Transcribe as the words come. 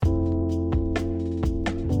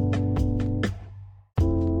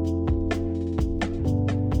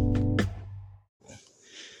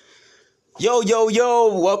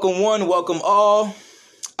Yo, welcome one, welcome all.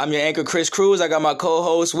 I'm your anchor, Cruze. I got my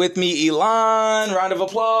co-host with me, Elaan. Round of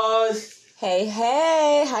applause. Hey,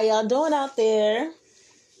 how y'all doing out there?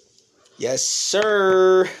 Yes,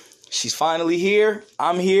 sir. She's finally here.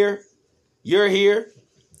 I'm here. You're here.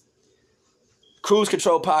 Cruze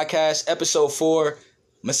Control Podcast, episode 4,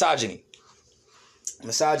 Misogyny.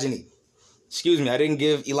 Excuse me, I didn't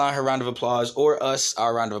give Elaan her round of applause or us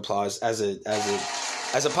our round of applause as a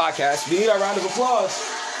podcast. We need our round of applause.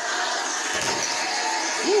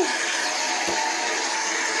 Woo.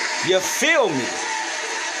 You feel me?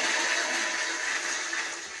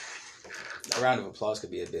 A round of applause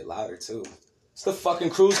could be a bit louder too. It's the fucking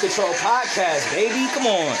Cruze Control Podcast, baby. Come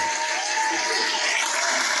on.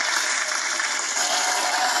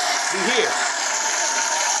 We here.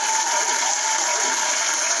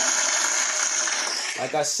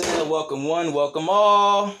 Like I said, welcome one, welcome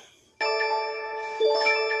all.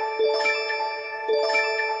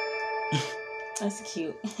 That's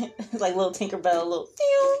cute. It's like little Tinkerbell, little.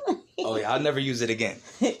 Oh yeah, I'll never use it again.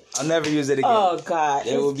 Oh God,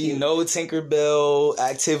 there will be cute. No Tinkerbell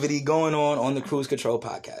activity going on the Cruze Control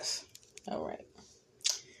Podcast. All right,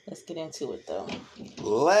 let's get into it though.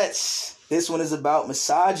 This one is about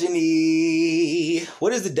misogyny.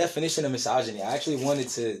 What is the definition of misogyny? I actually wanted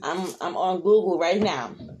to. I'm on Google right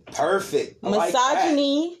now. Perfect.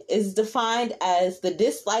 Misogyny is defined as the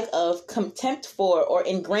dislike of, contempt for, or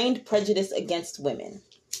ingrained prejudice against women.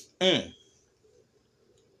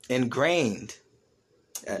 Ingrained.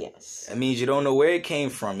 Yes. That means you don't know where it came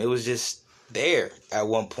from. It was just there at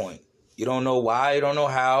one point. You don't know why. You don't know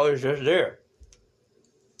how. It's just there.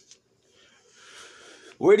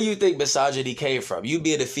 Where do you think misogyny came from? You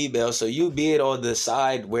being a female, so you be it on the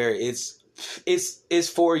side where it's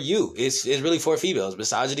for you. It's really for females.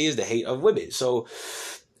 Misogyny is the hate of women. So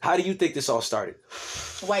how do you think this all started?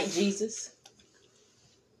 White Jesus.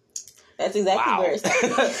 That's exactly where it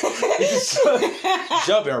started.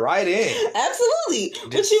 Jumping right in. Absolutely.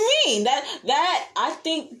 What you mean? That I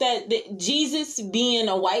think that Jesus being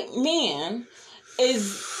a white man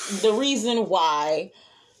is the reason why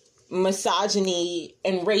misogyny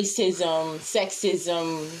and racism,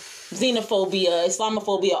 sexism, xenophobia,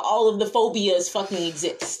 Islamophobia, all of the phobias fucking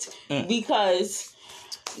exist. Because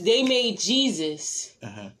they made Jesus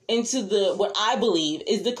into what I believe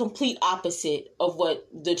is the complete opposite of what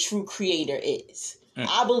the true creator is.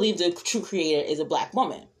 I believe the true creator is a black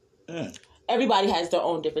woman. Everybody has their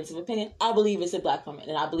own difference of opinion. I believe it's a black woman,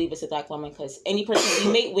 and I believe it's a black woman because any person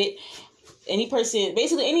we mate with, any person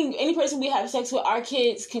we have sex with, our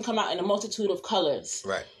kids can come out in a multitude of colors.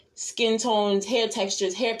 Right. Skin tones, hair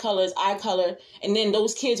textures, hair colors, eye color, and then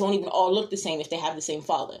those kids won't even all look the same if they have the same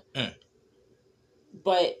father.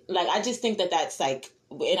 But I just think that's like,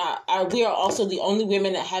 we are also the only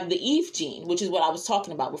women that have the Eve gene, which is what I was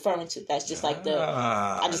talking about, referring to. That's just like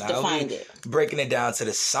I just defined it. Breaking it down to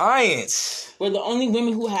the science. We're the only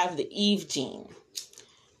women who have the Eve gene.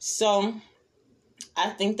 So I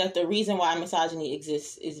think that the reason why misogyny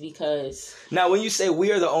exists is because... Now, when you say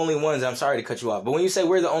we are the only ones, I'm sorry to cut you off, but when you say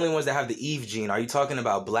we're the only ones that have the Eve gene, are you talking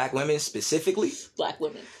about black women specifically? Black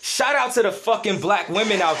women. Shout out to the fucking black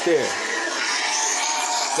women out there.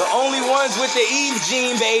 The only ones with the Eve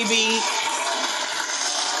gene, baby.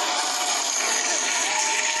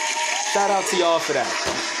 Shout out to y'all for that.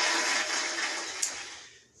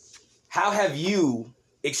 How have you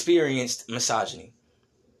experienced misogyny?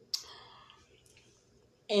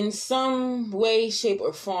 In some way, shape,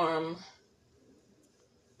 or form,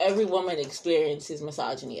 every woman experiences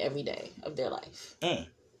misogyny every day of their life. And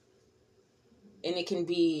it can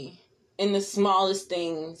be in the smallest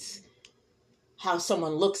things, how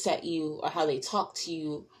someone looks at you or how they talk to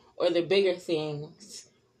you, or the bigger things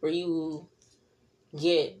where you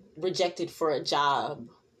get rejected for a job,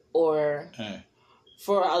 or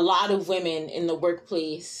for a lot of women in the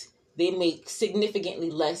workplace, they make significantly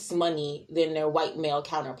less money than their white male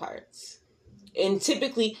counterparts. And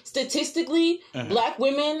typically, statistically, black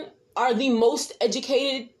women are the most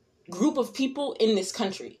educated group of people in this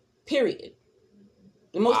country. Period.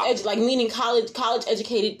 The most meaning college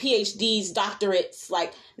educated, PhDs, doctorates,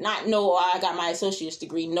 I got my associate's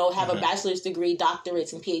degree. No, have a bachelor's degree,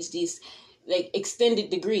 doctorates, and PhDs, extended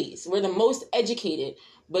degrees. We're the most educated,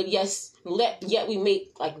 but yet we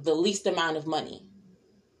make the least amount of money.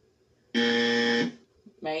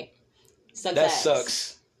 Right? That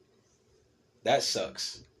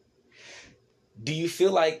sucks. Do you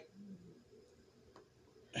feel like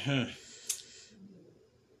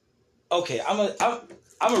okay, I'm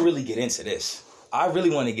gonna really get into this. I really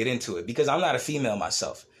want to get into it because I'm not a female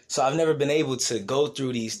myself. So I've never been able to go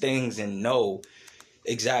through these things and know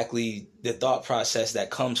exactly the thought process that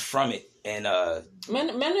comes from it. And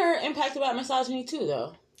men are impacted by misogyny too,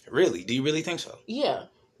 though. Really? Do you really think so? Yeah.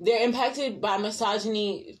 They're impacted by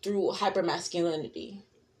misogyny through hypermasculinity.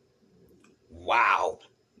 Wow.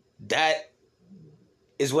 That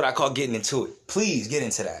is what I call getting into it. Please get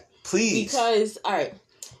into that. Please. Because, all right.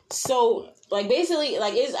 So, like, basically,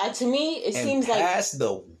 like, to me, it seems like... pass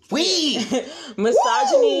the weed.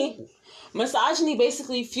 Misogyny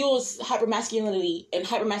basically fuels hypermasculinity, and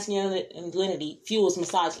hypermasculinity fuels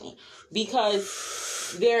misogyny.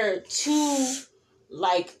 Because they're two,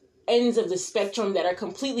 like, ends of the spectrum that are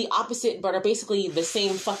completely opposite, but are basically the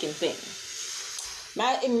same fucking thing.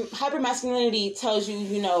 Hypermasculinity tells you,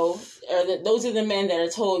 you know, those are the men that are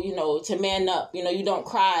told, you know, to man up. You know, you don't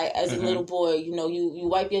cry as a little boy. You know, you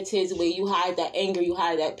wipe your tears away. You hide that anger. You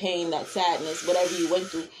hide that pain, that sadness, whatever you went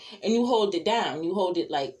through. And you hold it down. You hold it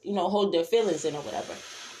like, you know, hold their feelings in or whatever.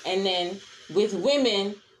 And then with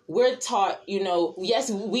women, we're taught, you know, yes,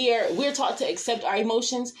 we're taught to accept our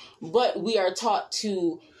emotions, but we are taught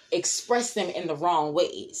to express them in the wrong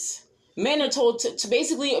ways. Men are told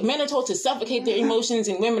to men are told to suffocate their emotions,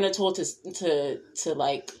 and women are told to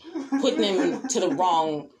like put them to the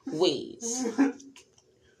wrong ways.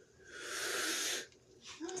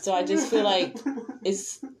 So I just feel like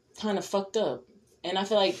it's kind of fucked up, and I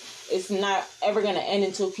feel like it's not ever gonna end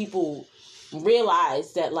until people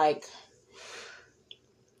realize that, like.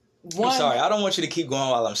 I'm sorry, I don't want you to keep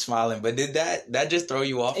going while I'm smiling, but did that just throw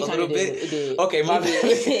you off a little bit? It did. Okay, my bad.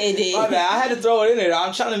 It did. My bad. I had to throw it in there.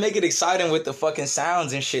 I'm trying to make it exciting with the fucking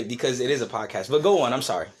sounds and shit because it is a podcast. But go on. I'm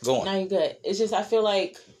sorry. Go on. No, you're good. It's just I feel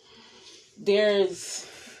like there's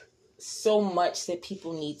so much that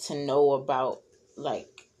people need to know about,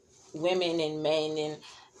 like, women and men, and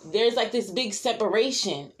there's like this big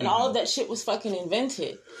separation, and all of that shit was fucking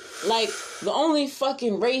invented. Like, the only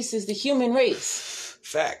fucking race is the human race.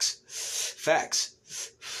 Facts.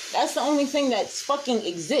 That's the only thing that fucking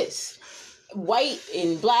exists. White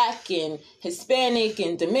and black and Hispanic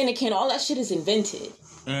and Dominican, all that shit is invented.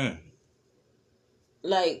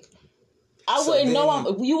 Like,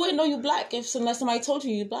 you wouldn't know you black unless somebody told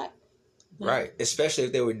you black. Right. Especially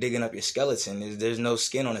if they were digging up your skeleton. There's no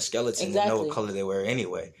skin on a skeleton. Exactly. You know what color they were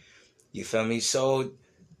anyway. You feel me? So,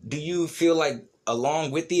 do you feel like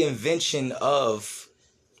along with the invention of,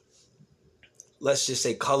 let's just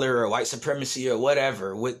say, color or white supremacy or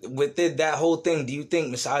whatever, with that whole thing, do you think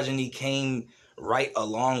misogyny came right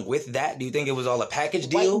along with that? Do you think it was all a package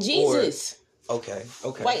deal? White Jesus. Okay.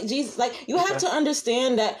 White Jesus. Like, you have to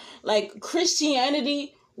understand that, like,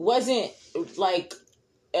 Christianity wasn't, like,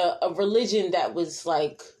 a religion that was,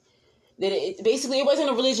 like, that it wasn't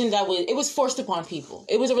a religion it was forced upon people.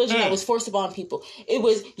 It was a religion that was forced upon people. It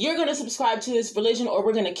was, you're going to subscribe to this religion or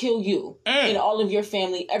we're going to kill you and all of your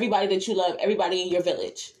family, everybody that you love, everybody in your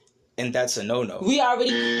village. And that's a no-no.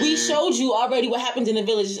 We showed you already what happens in the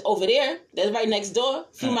villages over there. That's right next door,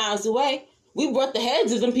 a few miles away. We brought the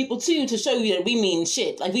heads of them people to you to show you that we mean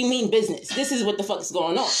shit. Like, we mean business. This is what the fuck is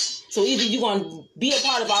going on. So either you're going to be a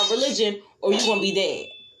part of our religion or you're going to be dead.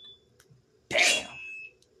 Damn.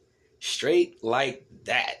 Straight like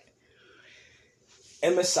that.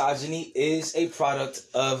 And misogyny is a product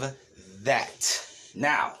of that.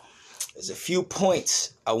 Now, there's a few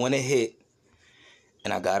points I want to hit,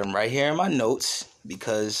 and I got them right here in my notes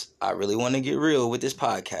because I really want to get real with this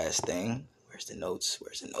podcast thing. Where's the notes?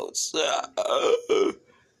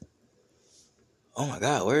 Oh my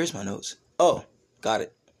God, where is my notes? Oh, got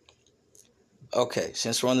it. Okay,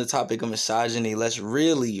 since we're on the topic of misogyny, let's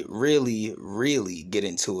really, really, really get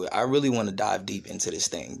into it. I really want to dive deep into this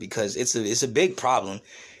thing because it's a big problem.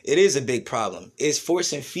 It is a big problem. It's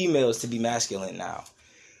forcing females to be masculine now.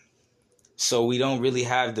 So we don't really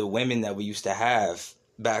have the women that we used to have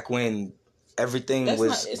back when everything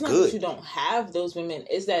was good. It's not that you don't have those women.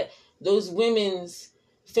 It's that those women's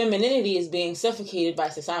femininity is being suffocated by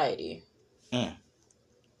society.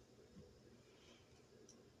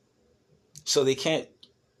 So they can't.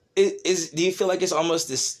 Do you feel like it's almost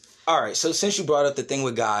this? All right. So since you brought up the thing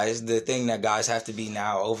with guys, the thing that guys have to be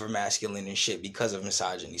now over masculine and shit because of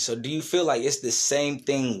misogyny. So do you feel like it's the same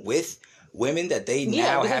thing with women that they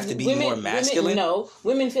now have to be more masculine?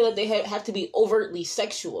 Women feel that they have to be overtly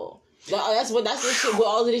sexual. That's the shit with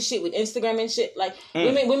all of this shit with Instagram and shit. Like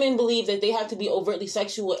women believe that they have to be overtly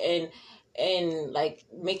sexual and like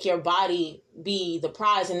make your body be the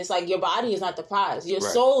prize, and it's like your body is not the prize. Your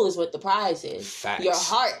soul is what the prize is. Facts. Your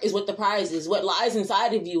heart is what the prize is. What lies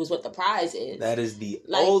inside of you is what the prize is. That is the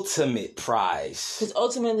ultimate prize. Because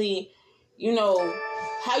ultimately, you know,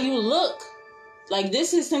 how you look, like,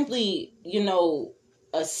 this is simply, you know,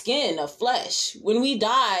 a skin, a flesh. When we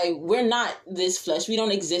die, we're not this flesh. We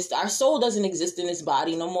don't exist. Our soul doesn't exist in this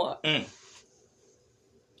body no more.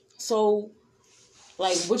 So,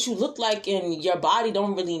 like, what you look like in your body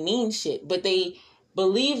don't really mean shit. But they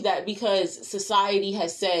believe that because society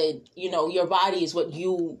has said, you know, your body is what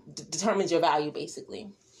determines your value, basically.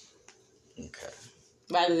 Okay.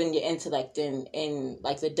 Rather than your intellect and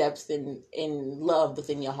like the depth and love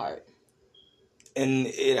within your heart. And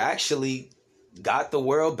it actually got the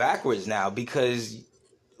world backwards now, because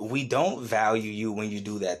we don't value you when you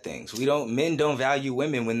do that things. Men don't value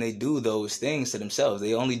women when they do those things to themselves.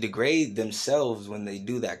 They only degrade themselves when they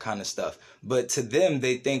do that kind of stuff. But to them,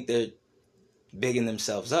 they think they're bigging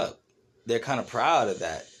themselves up. They're kind of proud of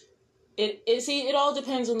that. It all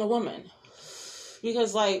depends on the woman.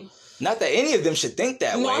 Because, like... Not that any of them should think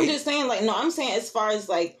that way. No, I'm just saying, like... No, I'm saying as far as,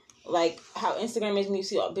 like how Instagram makes me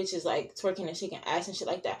see all bitches, like, twerking and shaking ass and shit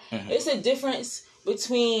like that. Mm-hmm. It's a difference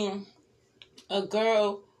between a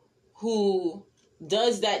girl who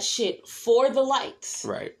does that shit for the likes.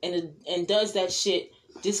 Right. And does that shit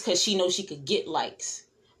just because she knows she could get likes.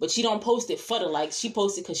 But she don't post it for the likes. She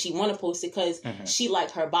posts it because she want to post it because she like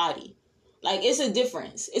her body. Like, it's a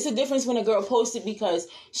difference. It's a difference when a girl posts it because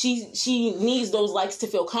she needs those likes to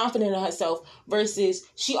feel confident in herself versus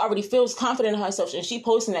she already feels confident in herself and she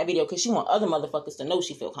posting that video because she want other motherfuckers to know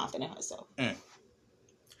she feel confident in herself.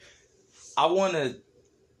 I want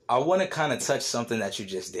to kind of touch something that you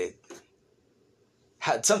just did.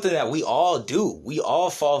 Something that we all do. We all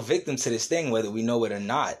fall victim to this thing, whether we know it or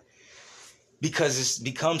not. Because it's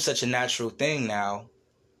become such a natural thing now.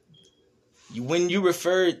 When you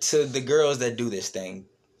referred to the girls that do this thing,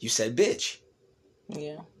 you said bitch.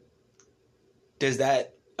 Yeah. Does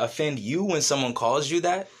that offend you when someone calls you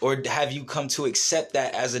that? Or have you come to accept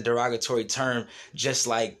that as a derogatory term, just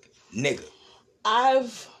like nigga?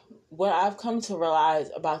 What I've come to realize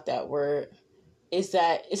about that word is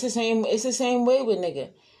that it's the same way with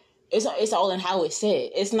nigga. It's all in how it's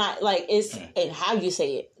said. It's not like it's in how you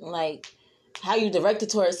say it. Like how you direct it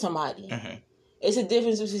towards somebody. Mm-hmm. It's a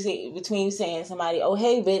difference between saying somebody, oh,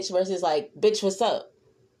 hey, bitch, versus like, bitch, what's up?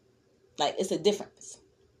 Like, it's a difference.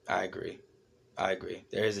 I agree.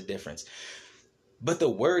 There is a difference. But the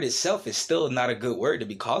word itself is still not a good word to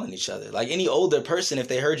be calling each other. Like, any older person, if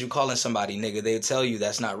they heard you calling somebody nigga, they'd tell you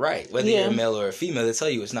that's not right. Whether you're a male or a female, they'll tell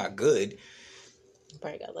you it's not good.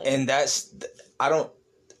 And that's... I don't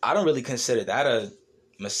really consider that a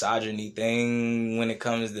misogyny thing when it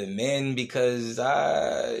comes to men because,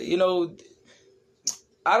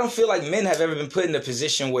 I don't feel like men have ever been put in a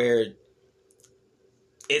position where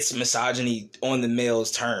it's misogyny on the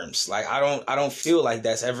male's terms. Like, I don't feel like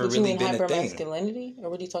that's ever really been a thing. Masculinity,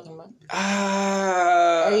 or what are you talking about?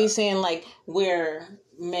 Are you saying like where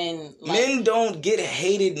men don't get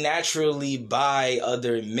hated naturally by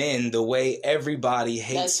other men the way everybody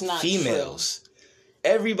hates females? True.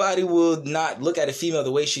 Everybody will not look at a female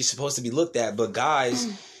the way she's supposed to be looked at, but guys.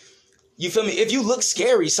 You feel me? If you look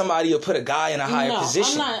scary, somebody will put a guy in a higher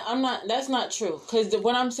position. I'm not. That's not true. Because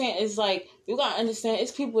what I'm saying is like, you gotta understand,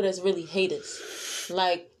 it's people that's really haters.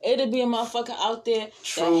 Like, it'll be a motherfucker out there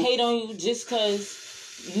that hate on you just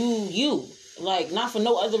because you. Like, not for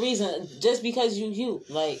no other reason, just because you.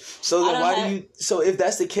 Like, so then why do you... So if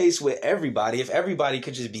that's the case with everybody, if everybody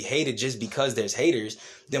could just be hated just because there's haters,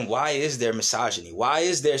 then why is there misogyny? Why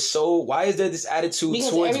is there this attitude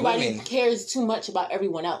because towards everybody women? Cares too much about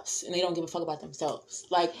everyone else, and they don't give a fuck about themselves.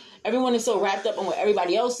 Like, everyone is so wrapped up on what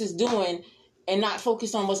everybody else is doing and not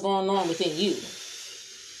focused on what's going on within you.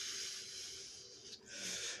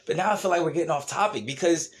 But now I feel like we're getting off topic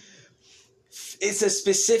because... It's a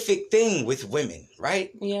specific thing with women,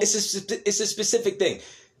 right? Yeah. It's a specific thing.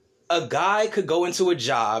 A guy could go into a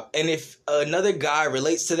job, and if another guy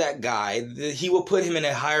relates to that guy, he will put him in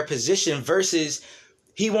a higher position versus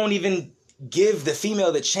he won't even give the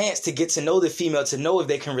female the chance to get to know the female to know if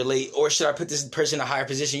they can relate, or should I put this person in a higher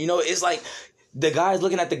position? You know, it's like the guy's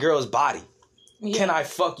looking at the girl's body. Yeah. Can I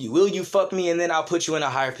fuck you? Will you fuck me? And then I'll put you in a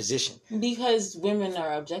higher position. Because women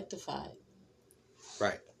are objectified.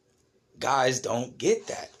 Right. Guys don't get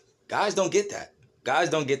that. I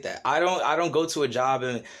don't go to a job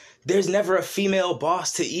and there's never a female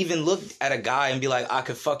boss to even look at a guy and be like, I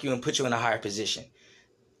could fuck you and put you in a higher position.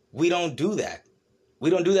 We don't do that.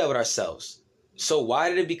 We don't do that with ourselves. So why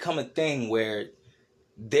did it become a thing where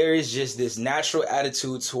there is just this natural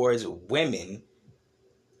attitude towards women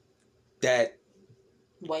that...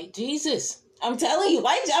 White Jesus. I'm telling you,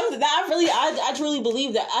 I truly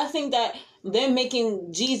believe that. I think that them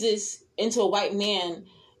making Jesus into a white man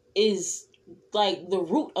is like the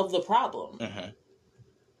root of the problem. Mm-hmm.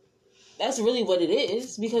 That's really what it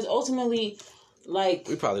is, because ultimately Like,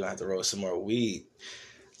 we probably gonna have to roll some more weed.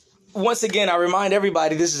 Once again, I remind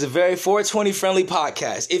everybody this is a very 420 friendly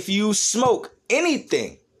podcast. If you smoke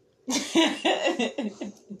anything,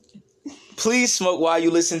 please smoke while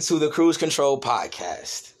you listen to the Cruze Control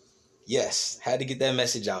Podcast. Yes, had to get that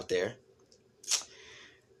message out there.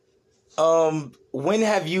 When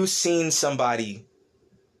have you seen somebody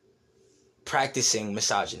practicing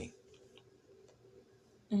misogyny?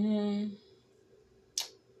 I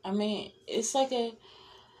mean, it's like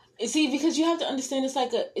because you have to understand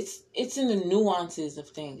it's in the nuances of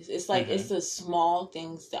things. It's like it's the small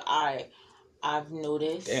things that I've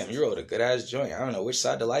noticed. Damn, you rolled a good ass joint. I don't know which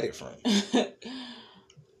side to light it from.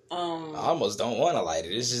 I almost don't want to light it.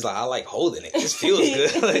 It's just like I like holding it. It just feels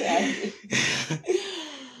good.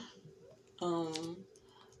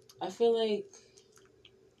 I feel like,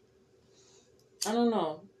 I don't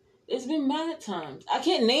know. It's been mad times. I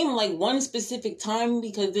can't name like one specific time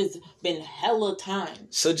because there's been hella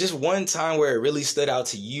times. So just one time where it really stood out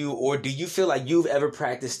to you, or do you feel like you've ever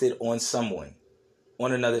practiced it on someone,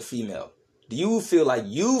 on another female? Do you feel like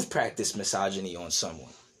you've practiced misogyny on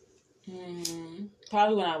someone?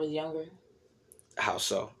 Probably when I was younger. How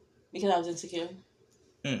so? Because I was insecure.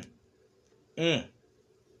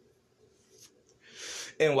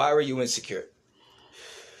 And why were you insecure?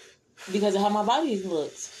 Because of how my body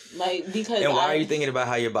looks. And why are you thinking about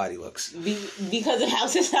how your body looks? Because of how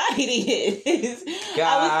society is.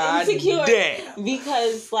 God I was insecure damn.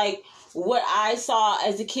 because what I saw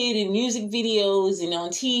as a kid in music videos and on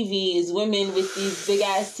TV is women with these big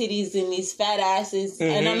ass titties and these fat asses,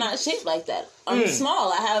 and I'm not shaped like that. I'm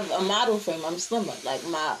small. I have a model frame. I'm slimmer. Like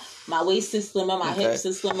my waist is slimmer, my hips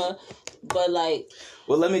are slimmer, but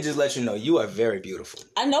well, let me just let you know, you are very beautiful.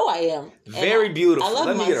 I know I am. Very beautiful. I love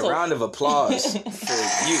let me myself. get a round of applause for you.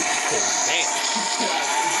 'Cause damn.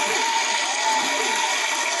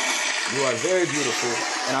 You are very beautiful.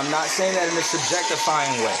 And I'm not saying that in a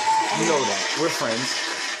subjectifying way. You know that. We're friends.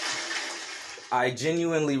 I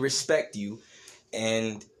genuinely respect you.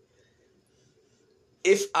 And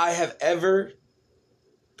if I have ever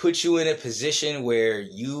put you in a position where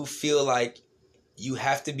you feel like you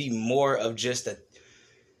have to be more of just a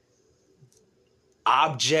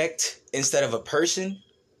object instead of a person,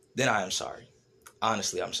 then I am sorry.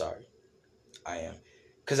 Honestly, I'm sorry. I am.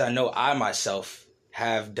 Because I know I myself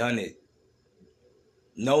have done it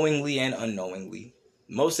knowingly and unknowingly.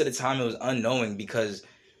 Most of the time it was unknowing because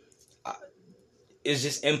it's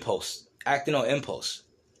just impulse. Acting on impulse.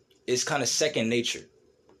 It's kind of second nature.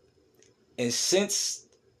 And since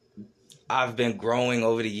I've been growing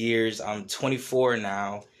over the years, I'm 24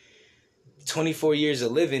 now. 24 years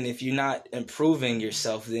of living, if you're not improving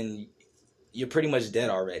yourself, then you're pretty much dead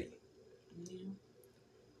already.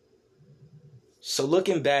 So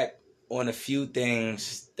looking back on a few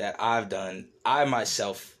things that I've done, I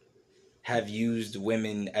myself have used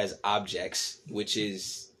women as objects, which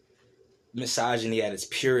is misogyny at its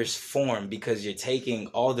purest form, because you're taking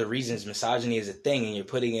all the reasons misogyny is a thing and you're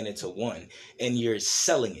putting it into one, and you're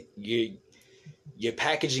selling it. You're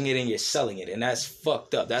packaging it and you're selling it, and that's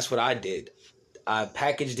fucked up. That's what I did. I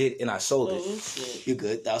packaged it and I sold it. You're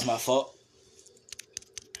good. That was my fault.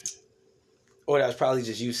 Or that was probably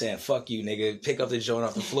just you saying, fuck you, nigga. Pick up the joint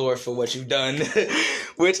off the floor for what you've done,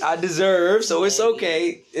 which I deserve, so it's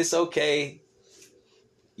okay. It's okay.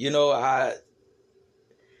 You know,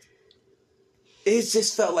 it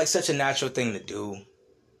just felt like such a natural thing to do.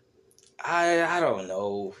 I don't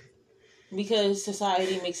know. Because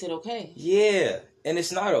society makes it okay. Yeah, and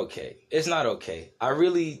it's not okay. It's not okay. I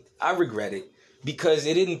regret it because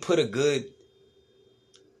it didn't put good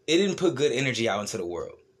energy out into the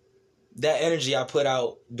world. That energy I put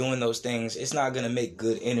out doing those things, it's not going to make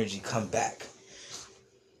good energy come back.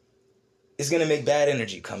 It's going to make bad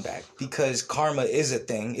energy come back because karma is a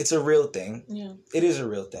thing. It's a real thing. Yeah. It is a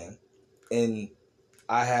real thing. And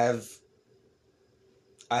I have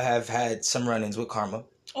had some run-ins with karma.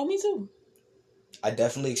 Oh, me too. I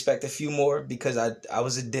definitely expect a few more because I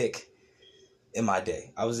was a dick in my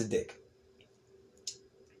day. I was a dick.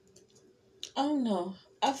 Oh no.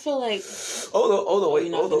 I feel like hold on,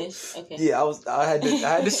 wait. Okay. Yeah, I had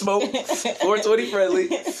to smoke. 420 friendly.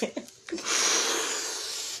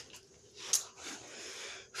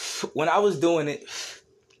 When I was doing it,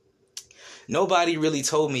 nobody really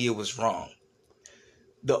told me it was wrong.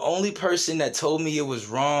 The only person that told me it was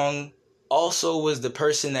wrong also was the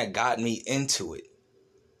person that got me into it.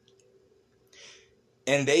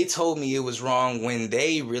 And they told me it was wrong when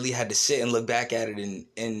they really had to sit and look back at it,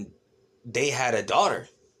 and they had a daughter.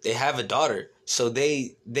 They have a daughter. So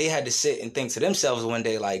they had to sit and think to themselves one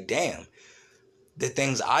day, like, damn, the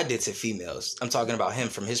things I did to females. I'm talking about him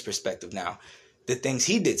from his perspective now. the things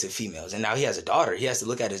he did to females. And now he has a daughter. He has to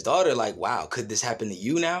look at his daughter like, wow, could this happen to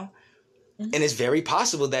you now? Mm-hmm. And it's very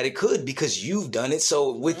possible that it could because you've done it.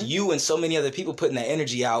 So with you and so many other people putting that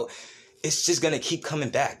energy out, it's just going to keep coming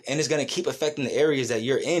back. And it's going to keep affecting the areas that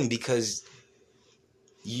you're in because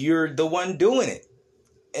you're the one doing it.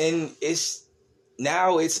 And it's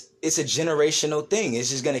a generational thing. It's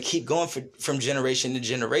just going to keep going from generation to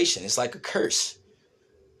generation. It's like a curse.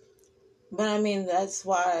 But I mean, that's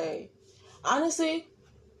why, honestly,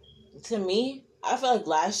 to me, I feel like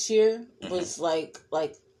last year was like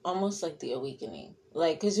almost like the awakening.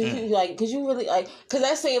 Like, cause you really cause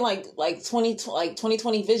I say like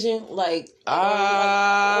 2020 vision, what's the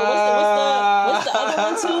other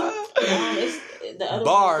one too? It's the other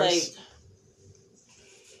Bars. one is like,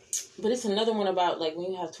 but it's another one about like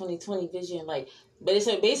when you have 2020 vision, like, but it's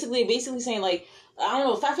basically saying like, I don't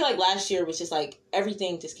know if I feel like last year was just like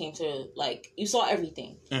everything just came to like you saw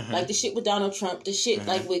everything like the shit with Donald Trump, the shit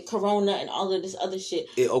like with Corona and all of this other shit.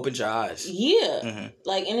 It opened your eyes. Yeah,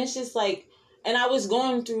 like, and it's just like, and I was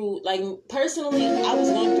going through like personally, I was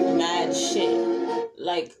going through mad shit.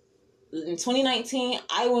 Like in 2019,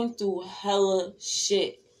 I went through hella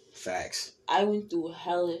shit. Facts. I went through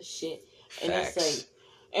hella shit, and Facts. it's like.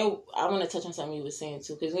 And I want to touch on something you were saying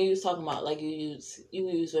too, because when you was talking about like you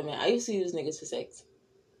use women, I used to use niggas for sex.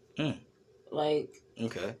 Like,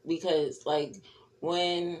 okay, because like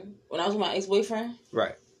when I was with my ex-boyfriend,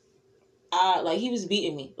 right? Like he was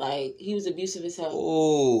beating me, like he was abusive as hell.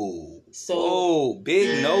 Oh,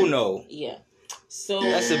 big no. Yeah, so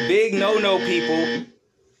that's a big no, people.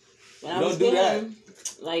 When I was with him,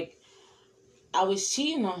 like I was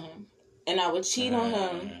cheating on him, and I would cheat on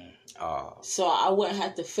him. So I wouldn't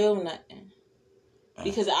have to feel nothing.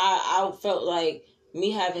 Because I felt like me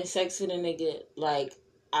having sex with a nigga, like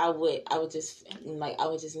I would just nut.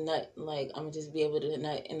 Like I'm gonna just be able to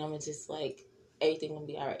nut and I'm gonna just like everything gonna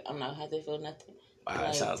be alright. I'm not gonna have to feel nothing. Wow, like,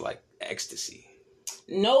 that sounds like ecstasy.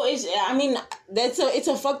 No, it's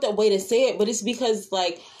a fucked up way to say it, but it's because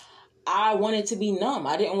like I wanted to be numb.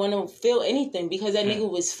 I didn't want to feel anything because that nigga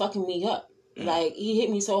was fucking me up. Like he hit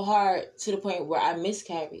me so hard to the point where I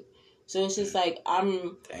miscarried. So it's just like I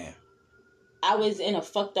was in a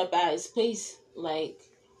fucked up ass place like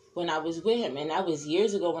when I was with him, and that was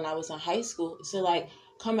years ago when I was in high school. So like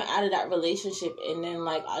coming out of that relationship, and then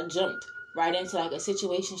like I jumped right into like a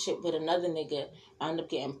situationship with another nigga. I ended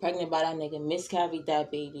up getting pregnant by that nigga, miscarried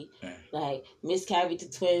that baby, like miscarried the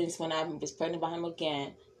twins when I was pregnant by him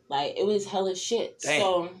again. Like it was hella shit. Damn.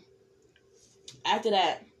 So after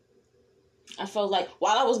that, I felt like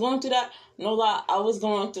while I was going through that, no lie, I was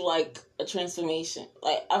going through like a transformation.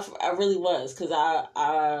 Like I really was, because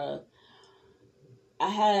I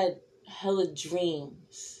had hella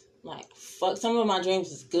dreams. Like fuck, some of my dreams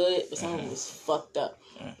was good, but some of them was fucked up.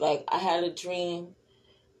 Like I had a dream.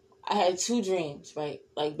 I had 2 dreams, right?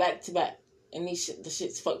 Like back to back, and the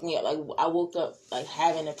shit's fucked me up. Like I woke up like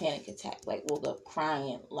having a panic attack. Like woke up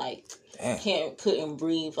crying. Like couldn't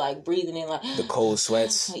breathe. Like breathing in like the cold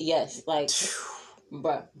sweats. Yes, like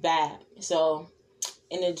bruh, bad. So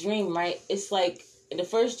in the dream, right? It's like in the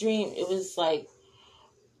first dream, it was like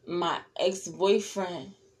my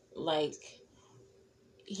ex-boyfriend, like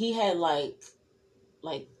he had like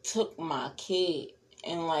took my kid,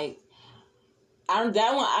 and like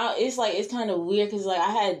it's kind of weird because like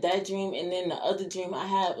I had that dream, and then the other dream I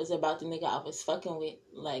had was about the nigga I was fucking with,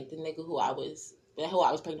 like the nigga who I was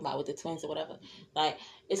pregnant by with the twins or whatever. Like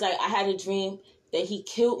it's like I had a dream that he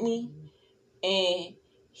killed me, and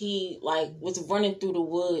he like was running through the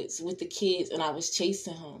woods with the kids, and I was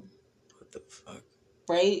chasing him. What the fuck?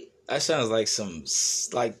 Right? That sounds like something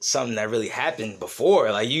that really happened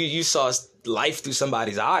before. Like you saw life through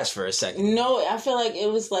somebody's eyes for a second. No, I feel like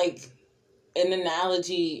it was like an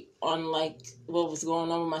analogy on like what was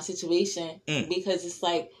going on with my situation, because it's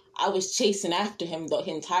like I was chasing after him the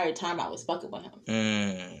entire time I was fucking with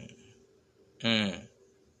him.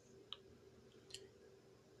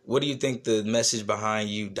 What do you think the message behind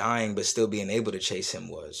you dying but still being able to chase him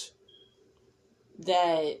was?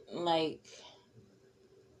 That like,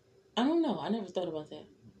 I don't know. I never thought about that.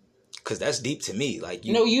 Cause that's deep to me. Like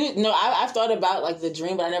I've thought about like the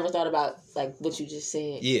dream, but I never thought about like what you just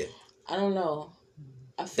said. Yeah. I don't know.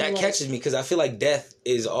 I feel that catches me because I feel like death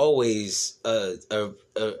is always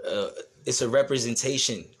it's a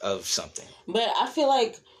representation of something. But I feel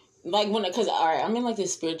like because all right, I'm in like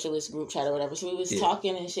this spiritualist group chat or whatever, so we was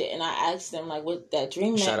talking and shit, and I asked them like what that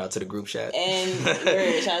dream meant. Shout out to the group chat. And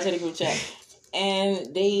shout out to the group chat. And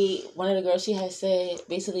one of the girls, she had said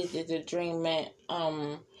basically that the dream meant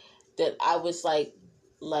that I was like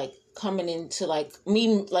coming into like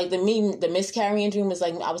the miscarrying dream was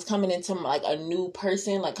like I was coming into like a new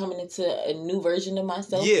person, like coming into a new version of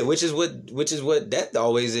myself. Yeah, which is what death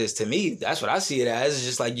always is to me. That's what I see it as. It's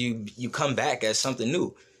just like you come back as something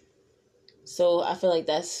new. So I feel like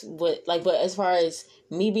that's what like. But as far as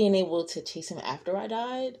me being able to chase him after I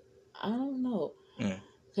died, I don't know,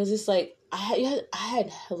 because it's like I had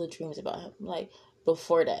hella dreams about him. Like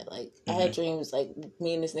before that, like I had dreams like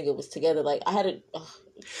me and this nigga was together. Like I had a.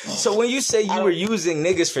 So when you say you were using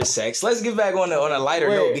niggas for sex, let's get back on a lighter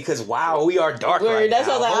note, because wow, we are dark right that's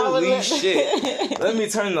now. Like, holy shit! Let me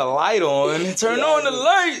turn the light on. Turn on the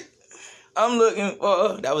light. I'm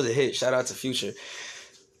looking. That was a hit. Shout out to Future.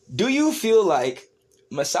 Do you feel like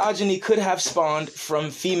misogyny could have spawned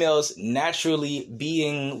from females naturally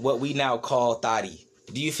being what we now call thotty?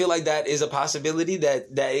 Do you feel like that is a possibility that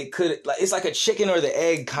it could, like, it's like a chicken or the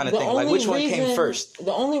egg kind of thing? Like, which one came first?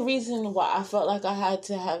 The only reason why I felt like I had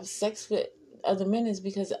to have sex with other men is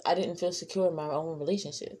because I didn't feel secure in my own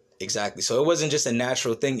relationship. Exactly. So it wasn't just a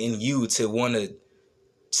natural thing in you to want to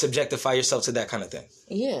subjectify yourself to that kind of thing.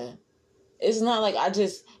 Yeah. It's not like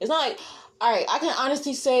it's not like, all right, I can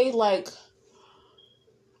honestly say, like,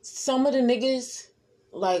 some of the niggas,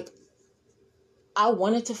 like, I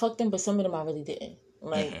wanted to fuck them, but some of them I really didn't.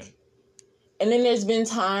 Like, and then there's been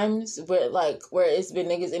times where it's been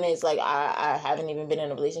niggas and it's like I haven't even been in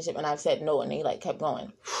a relationship and I've said no and they like kept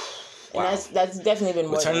going. Wow. And that's definitely been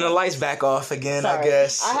more. We're turning the lights back off again. Sorry. I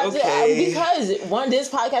guess. I have to, because this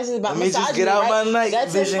podcast is about misogyny. Let me just get out my night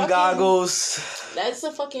vision goggles. That's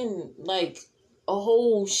a fucking like a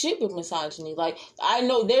whole shit with misogyny. Like, I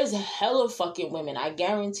know there's hella fucking women. I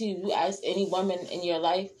guarantee you ask any woman in your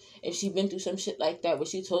life if she been through some shit like that where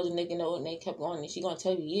she told a nigga no and they kept going, and she gonna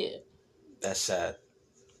tell you yeah. That's sad.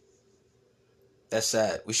 That's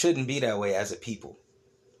sad. We shouldn't be that way as a people.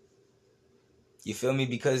 You feel me?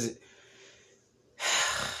 Because,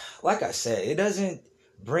 like I said, it doesn't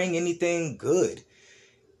bring anything good.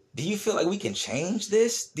 Do you feel like we can change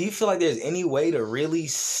this? Do you feel like there's any way to really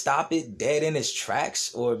stop it dead in its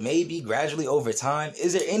tracks, or maybe gradually over time?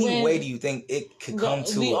 Is there any way do you think it could come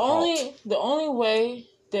to a halt? The only way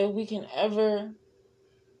that we can ever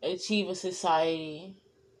achieve a society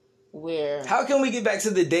where... How can we get back to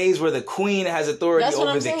the days where the queen has authority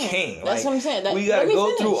over the king? That's what I'm saying. We gotta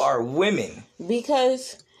go through our women.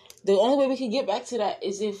 Because the only way we can get back to that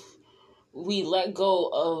is if we let go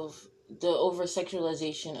of the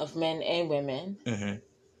over-sexualization of men and women,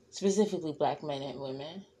 specifically black men and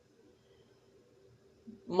women,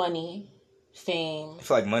 money, fame, I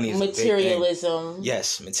feel like money is materialism. A big thing.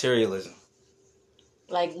 Yes, materialism.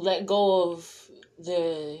 Like, let go of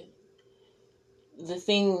the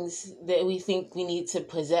things that we think we need to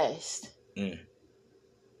possess.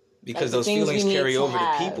 Because like those feelings carry over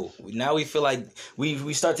to people. Now we feel like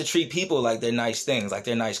we start to treat people like they're nice things, like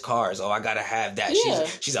they're nice cars. Oh, I gotta have that. Yeah.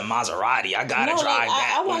 She's a Maserati. I gotta drive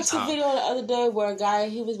that. I watched a video the other day where a guy,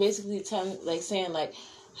 he was basically saying like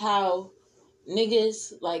how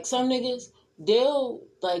niggas, like some niggas, they'll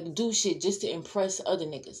like do shit just to impress other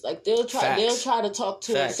niggas. Like they'll try to talk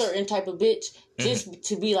to a certain type of bitch just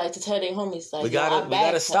to be like, to tell their homies like, we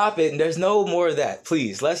gotta stop it. And there's no more of that.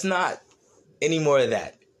 Please, let's not any more of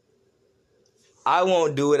that. I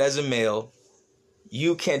won't do it as a male.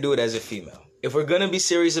 You can't do it as a female. If we're gonna be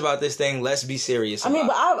serious about this thing, let's be serious about it.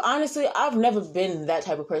 But I've never been that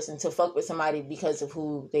type of person to fuck with somebody because of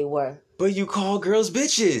who they were. But you call girls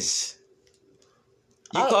bitches.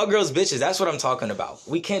 You call girls bitches. That's what I'm talking about.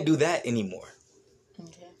 We can't do that anymore.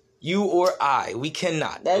 Okay. You or I. We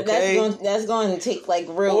cannot. That's going to take like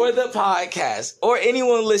real... Or the podcast. Or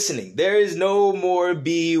anyone listening. There is no more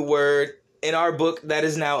B word in our book. That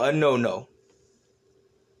is now a no-no.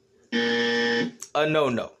 A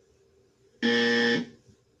no-no.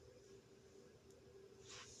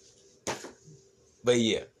 But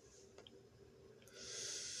yeah.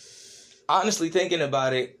 Honestly, thinking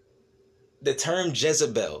about it, the term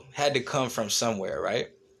Jezebel had to come from somewhere, right?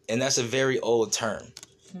 And that's a very old term.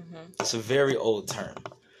 It's a very old term.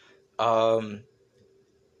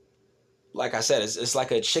 Like I said, it's like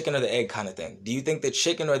a chicken or the egg kind of thing. Do you think the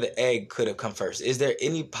chicken or the egg could have come first? Is there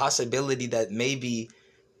any possibility that maybe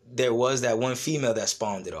there was that one female that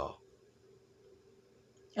spawned it all?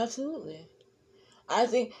 Absolutely. I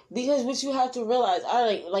think, because what you have to realize,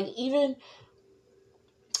 I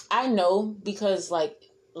know because like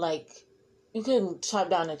you can chop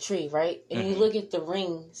down a tree, right? And you look at the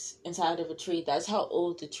rings inside of a tree. That's how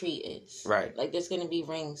old the tree is. Right. Like, there's going to be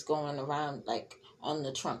rings going around, like, on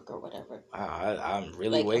the trunk or whatever. Wow, I'm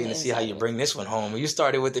really like, waiting to see how you bring this one home. You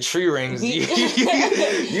started with the tree rings.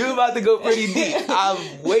 You about to go pretty deep. I'm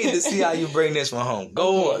waiting to see how you bring this one home.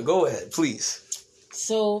 Go on. Go ahead, please.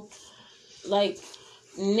 So, like,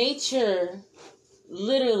 nature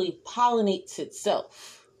literally pollinates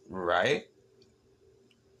itself. Right.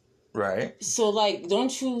 Right. So, like,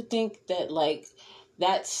 don't you think that, like,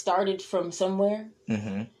 that started from somewhere?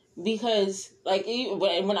 Mm-hmm. Because, like,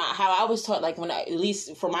 how I was taught, like, at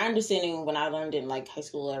least from my understanding, when I learned in, like, high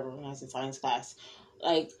school or whatever, when I was in science class,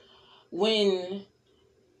 like, when,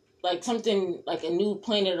 like, something, like, a new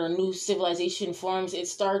planet or a new civilization forms, it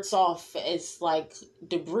starts off as, like,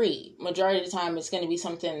 debris. Majority of the time, it's going to be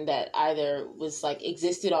something that either was, like,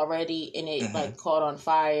 existed already and it, like, caught on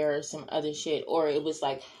fire or some other shit, or it was,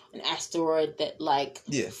 like, an asteroid that, like,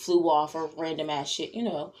 flew off or random ass shit, you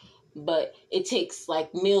know. But it takes,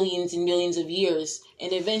 like, millions and millions of years,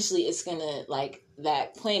 and eventually it's gonna, like,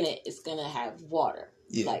 that planet is gonna have water.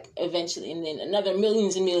 Yeah. Like, eventually. And then another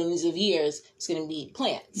millions and millions of years, it's gonna be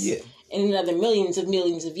plants. Yeah. And another millions of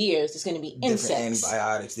years, it's gonna be insects. Different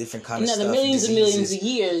antibiotics, different kind of stuff. Another millions and millions of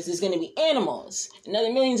years, it's gonna be animals.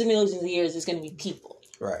 Another millions and millions of years, it's gonna be people.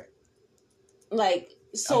 Right. Like...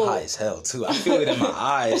 So, I'm high as hell too. I feel it in my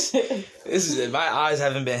eyes. My eyes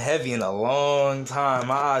haven't been heavy in a long time.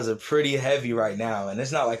 My eyes are pretty heavy right now, and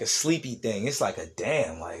it's not like a sleepy thing. It's like a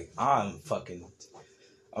damn. Like I'm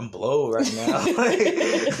blowed right now.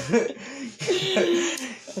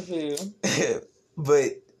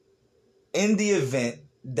 But in the event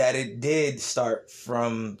that it did start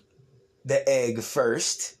from the egg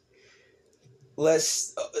first,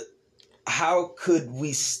 how could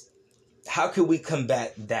we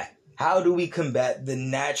combat that? How do we combat the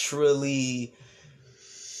naturally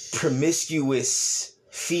promiscuous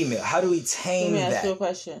female? How do we tame that? Let me ask you a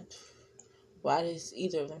question. Why does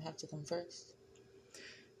either of them have to come first?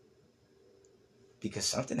 Because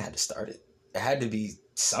something had to start it. It had to be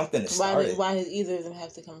something to start it. Why does either of them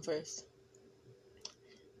have to come first?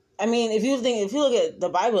 I mean, if you look at the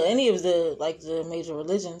Bible, any of the major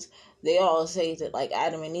religions, they all say that, like,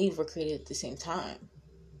 Adam and Eve were created at the same time.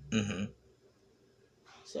 Mm-hmm.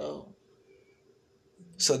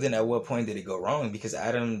 So then at what point did it go wrong? Because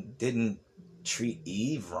Adam didn't treat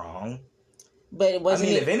Eve wrong. But it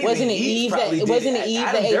wasn't Eve that ate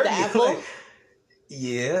the apple? Like,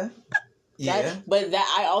 yeah. But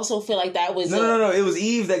I also feel like that was... No. It was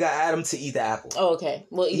Eve that got Adam to eat the apple. Oh, okay.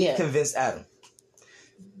 Well, Eve convinced Adam.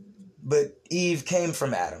 But Eve came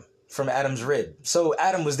from Adam. From Adam's rib. So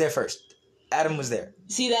Adam was there first. Adam was there.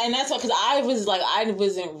 See that, and that's why, because I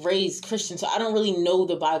wasn't raised Christian, so I don't really know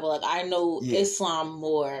the Bible. Like, I know Islam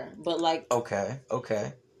more, but like, okay.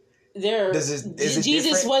 Jesus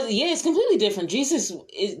it's completely different. Jesus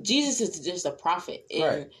is just a prophet, and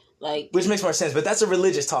right. Like, which makes more sense. But that's a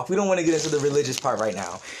religious talk. We don't want to get into the religious part right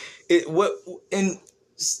now. What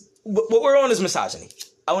we're on is misogyny.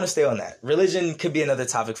 I want to stay on that. Religion could be another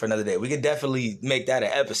topic for another day. We could definitely make that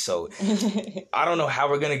an episode. I don't know how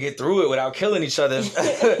we're going to get through it without killing each other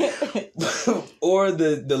or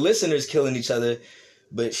the listeners killing each other.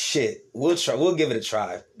 But shit, we'll try. We'll give it a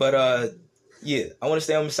try. But I want to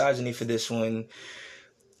stay on misogyny for this one.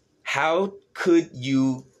 How could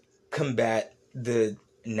you combat the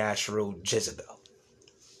natural Jezebel?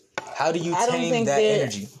 How do you tame that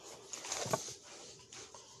energy?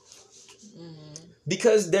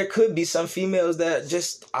 Because there could be some females that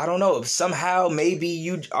just, I don't know, somehow maybe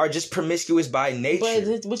you are just promiscuous by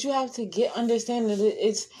nature. But you have to understand that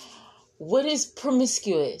it's, what is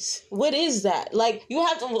promiscuous? What is that? Like, you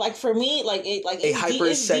have to, like, for me, like, a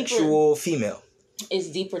hypersexual female.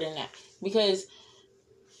 It's deeper than that. Because,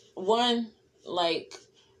 one, like,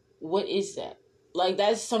 what is that? Like,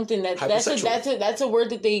 that's something that's a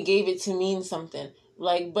word that they gave it to mean something.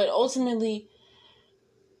 Like, but ultimately,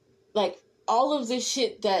 like, all of this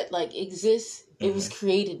shit that, like, exists, it was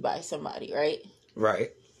created by somebody, right? Right.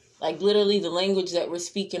 Like, literally, the language that we're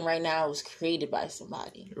speaking right now was created by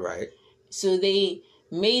somebody. Right. So they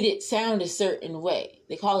made it sound a certain way.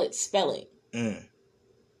 They call it spelling.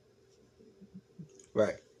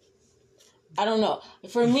 Right. I don't know.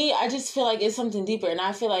 For me, I just feel like it's something deeper. And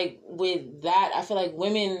I feel like with that, I feel like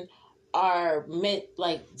women are meant,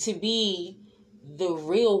 like, to be the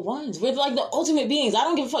real ones. We're like the ultimate beings. I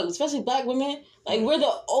don't give a fuck, especially black women. Like, we're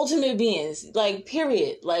the ultimate beings. Like,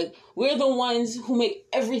 period. Like, we're the ones who make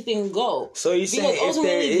everything go. So you're saying if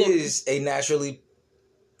there is a naturally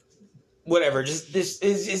whatever. Just this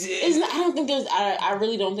is. It's not, I don't think there's. I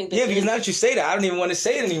really don't think. Yeah, because now that you say that, I don't even want to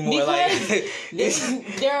say it anymore.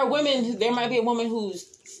 There are women. There might be a woman who's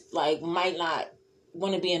like might not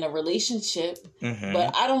want to be in a relationship,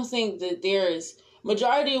 but I don't think that there's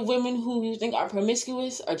majority of women who you think are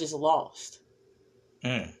promiscuous are just lost.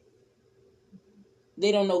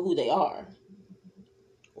 They don't know who they are.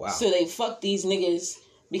 Wow. So they fuck these niggas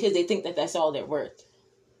because they think that that's all they're worth.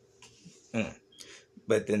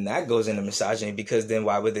 But then that goes into misogyny, because then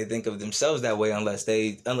why would they think of themselves that way unless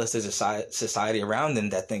there's a society around them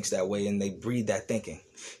that thinks that way and they breed that thinking.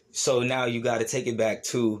 So now you got to take it back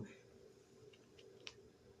to,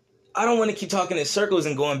 I don't want to keep talking in circles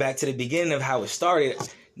and going back to the beginning of how it started.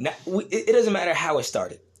 Now, it doesn't matter how it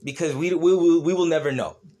started, because we will never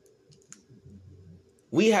know.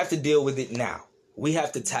 We have to deal with it now. We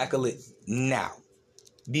have to tackle it now,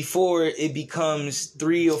 before it becomes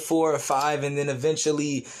 3 or 4 or 5, and then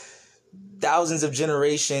eventually thousands of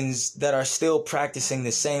generations that are still practicing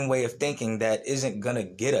the same way of thinking that isn't going to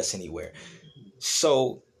get us anywhere.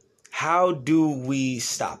 So how do we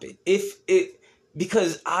stop it?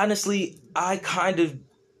 Because honestly, I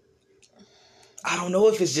don't know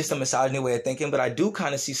if it's just a misogyny way of thinking, but I do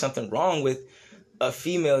kind of see something wrong with a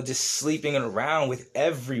female just sleeping around with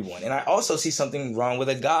everyone. And I also see something wrong with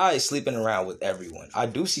a guy sleeping around with everyone. I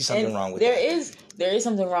do see something wrong with that. There is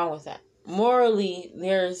something wrong with that. Morally,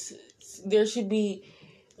 there should be,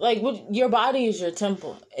 like, your body is your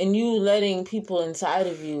temple, and you letting people inside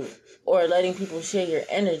of you or letting people share your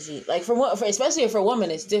energy, like especially for a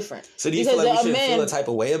woman, it's different. So do you feel like we should feel a type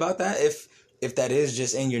of way about that? If that is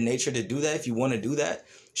just in your nature to do that, if you want to do that,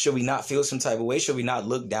 should we not feel some type of way? Should we not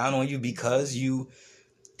look down on you because you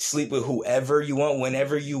sleep with whoever you want,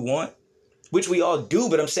 whenever you want? Which we all do,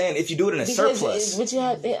 but I'm saying if you do it in a surplus.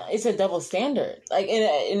 It's a double standard. Like,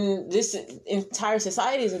 in this entire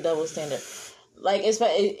society is a double standard. Like,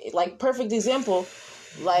 like, perfect example,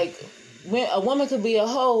 like, when a woman could be a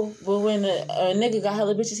hoe, but when a nigga got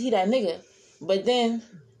hella bitches, he that nigga. But then,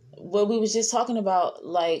 what we was just talking about,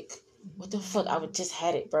 like, what the fuck? I just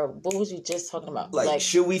had it, bro. What was you just talking about? Like,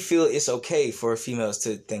 should we feel it's okay for females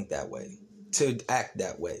to think that way, to act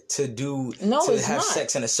that way, to have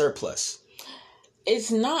sex in a surplus?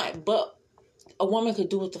 It's not, but a woman could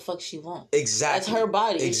do what the fuck she wants. Exactly. That's her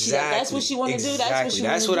body. Exactly. That's what she want to do.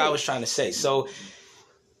 That's what I was trying to say. So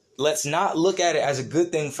let's not look at it as a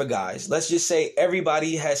good thing for guys. Let's just say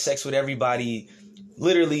everybody has sex with everybody.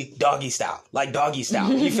 Literally doggy style, like doggy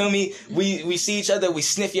style. You feel me? We see each other, we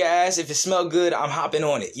sniff your ass. If it smell good, I'm hopping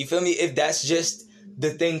on it. You feel me? If that's just the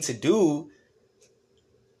thing to do,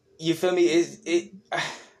 you feel me? Is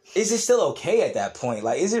it still okay at that point?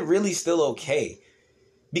 Like, is it really still okay?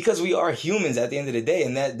 Because we are humans at the end of the day,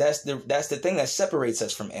 and that's the thing that separates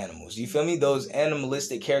us from animals. You feel me? Those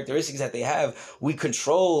animalistic characteristics that they have, we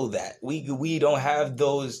control that. We don't have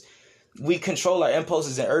those. We control our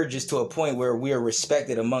impulses and urges to a point where we are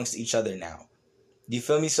respected amongst each other now. Do you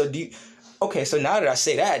feel me? So so now that I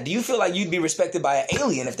say that, do you feel like you'd be respected by an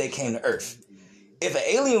alien if they came to Earth? If an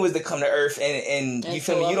alien was to come to Earth and you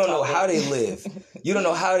feel me, you don't know how they live. You don't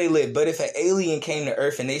know how they live. But if an alien came to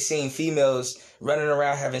Earth and they seen females running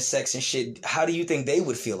around having sex and shit, how do you think they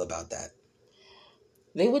would feel about that?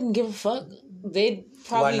 They wouldn't give a fuck. They'd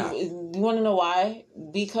probably... Why not? You want to know why?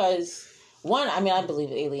 Because... One, I mean, I believe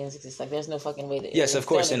aliens exist. Like, there's no fucking way that... Yes, of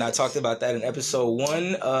course. And I talked about that in episode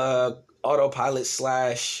 1, autopilot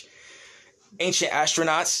 / ancient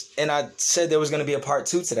astronauts. And I said there was going to be a part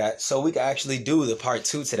 2 to that. So we can actually do the part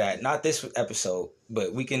 2 to that. Not this episode,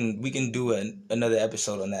 but we can do another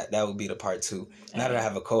episode on that. That would be the part 2. Now that I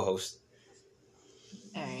have a co-host.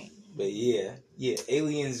 All right. But yeah,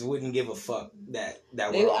 aliens wouldn't give a fuck that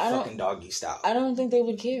we're all fucking doggy style. I don't think they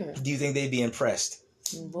would care. Do you think they'd be impressed?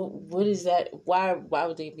 What is that? Why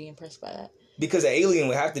would they be impressed by that? Because an alien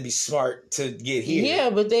would have to be smart to get here. Yeah,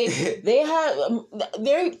 but they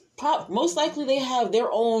most likely they have their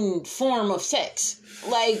own form of sex,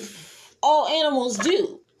 like all animals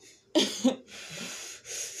do.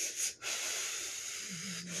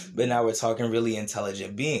 But now we're talking really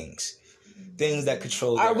intelligent beings. Things that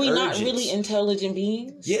control their urges. Are we not really intelligent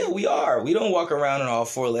beings? Yeah, we are. We don't walk around on all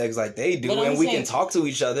 4 legs like they do, and we can talk to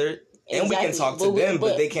each other. And we can talk to them,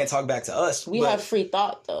 but they can't talk back to us. We have free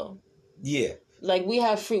thought, though. Yeah. Like, we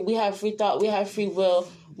have free thought, we have free will.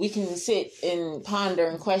 We can sit and ponder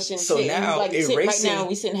and question. So now, right now,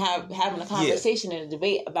 we sit and having a conversation and a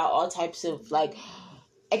debate about all types of, like,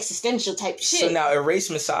 existential type shit. So now erase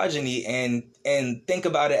misogyny and think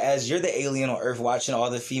about it as you're the alien on Earth watching all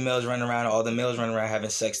the females running around, all the males running around having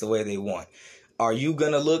sex the way they want. Are you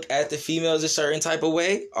going to look at the females a certain type of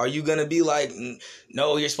way? Are you going to be like,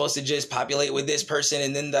 no, you're supposed to just populate with this person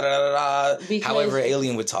and then da-da-da-da? However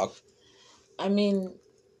Alien would talk. I mean,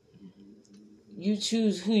 you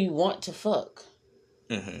choose who you want to fuck.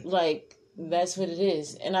 Mm-hmm. Like, that's what it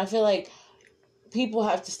is. And I feel like people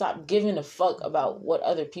have to stop giving a fuck about what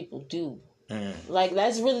other people do. Like,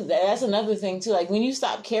 that's another thing, too. Like, when you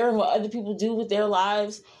stop caring what other people do with their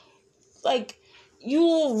lives, like, you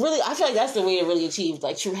will really, I feel like that's the way to really achieve,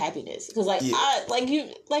 like, true happiness. Because, like, once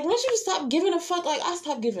you stop giving a fuck, like, I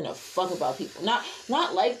stopped giving a fuck about people. Not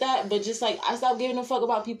like that, but just, like, I stopped giving a fuck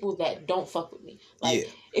about people that don't fuck with me. Like,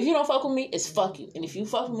 if you don't fuck with me, it's fuck you. And if you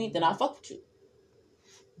fuck with me, then I fuck with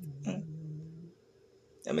you.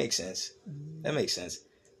 That makes sense.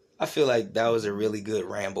 I feel like that was a really good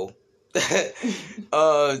ramble.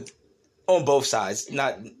 On both sides.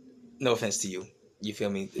 No offense to you. You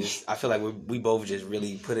feel me? I feel like we both just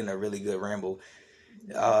really put in a really good ramble.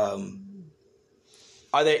 Are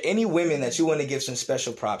there any women that you want to give some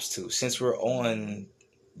special props to since we're on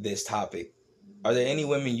this topic? Are there any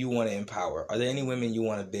women you want to empower? Are there any women you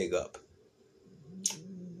want to big up?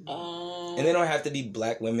 And they don't have to be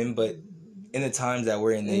black women, but in the times that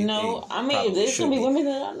we're in, there's gonna be women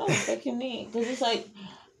that I know. What you mean? Because it's like,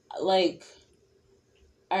 all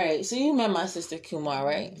right. So you met my sister Kumar,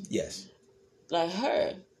 right? Yes. Like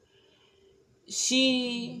her,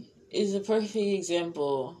 she is a perfect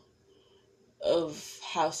example of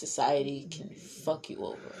how society can fuck you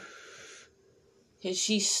over. Cause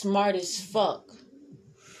she's smart as fuck,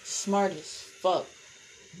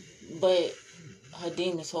 but her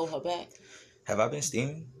demons hold her back. Have I been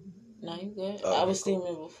steaming? No, you good. I was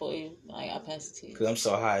steaming before you. Like, I passed it to you. Because I'm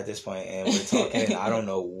so high at this point, and we're talking, and I don't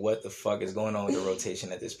know what the fuck is going on with the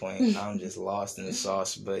rotation at this point. I'm just lost in the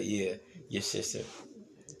sauce. But yeah, your sister.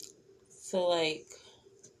 So, like,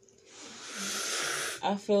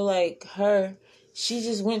 I feel like she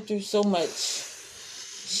just went through so much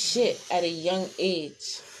shit at a young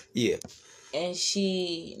age. Yeah. And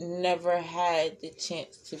she never had the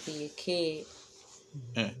chance to be a kid.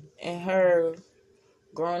 And her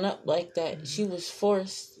growing up like that, she was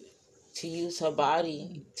forced to use her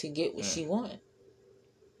body to get what she wanted.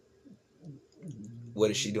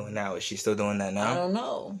 What is she doing now? Is she still doing that now? I don't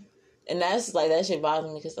know. And that's like, that shit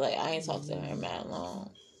bothers me because, like, I ain't talked to her in that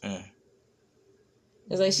long.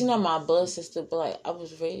 It's like, she's not my blood sister, but, like, I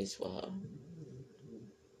was raised with her.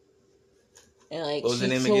 And, like, what was her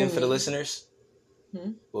name again for the listeners?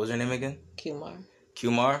 What was her name again?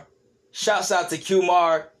 Kumar. Shouts out to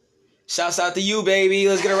Kumar. Shouts out to you, baby.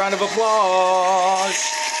 Let's get a round of applause.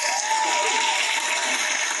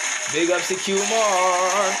 Big ups to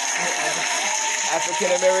Kumar.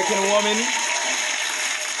 African-American woman.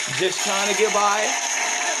 Just trying to get by.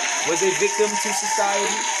 Was a victim to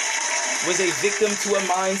society. Was a victim to a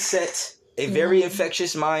mindset. A very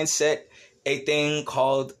infectious mindset. A thing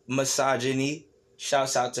called misogyny.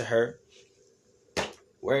 Shouts out to her.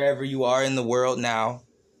 Wherever you are in the world now.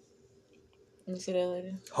 Let me see that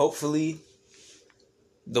later. Hopefully,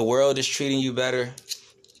 the world is treating you better.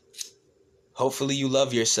 Hopefully, you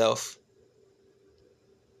love yourself.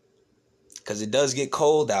 Because it does get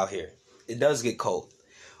cold out here. It does get cold.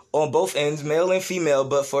 On both ends, male and female.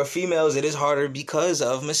 But for females, it is harder because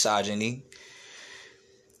of misogyny.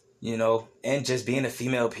 You know, and just being a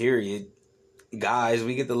female, period. Guys,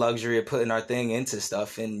 we get the luxury of putting our thing into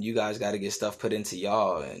stuff. And you guys got to get stuff put into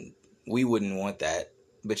y'all. And we wouldn't want that.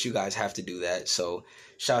 But you guys have to do that. So,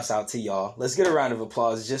 shouts out to y'all. Let's get a round of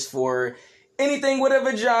applause just for anything with a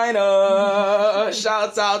vagina.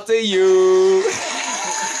 Shouts out to you.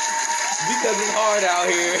 Because it's hard out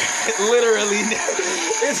here. Literally,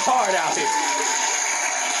 it's hard out here.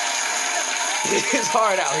 It's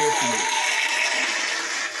hard out here for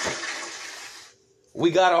you.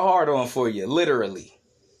 We got a hard on for you, literally.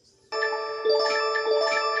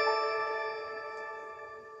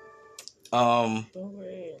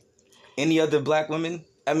 Any other black women?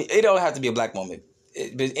 I mean, it don't have to be a black woman.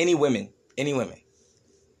 But any women.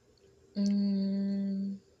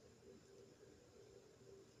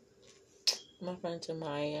 My friend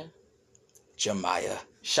Jemiah.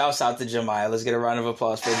 Shouts out to Jemiah. Let's get a round of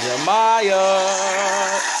applause for Jemiah.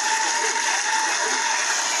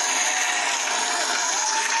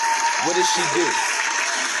 What does she do?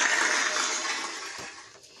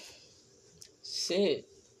 Shit.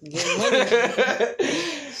 Get money.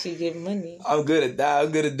 She get money. I'm good at that.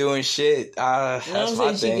 I'm good at doing shit. That's I'm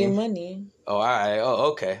my saying thing. she get money. Oh, all right.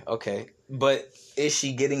 Oh, okay. But is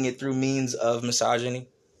she getting it through means of misogyny?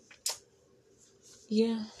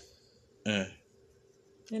 Yeah. In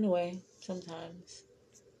a way, sometimes.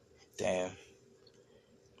 Damn.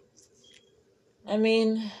 I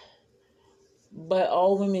mean, but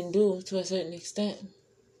all women do to a certain extent.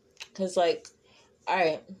 Because, like,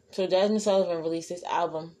 alright, so Jasmine Sullivan released this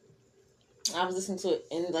album. I was listening to it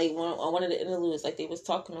in, like, on one of the interludes, like, they was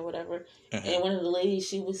talking or whatever. Mm-hmm. And one of the ladies,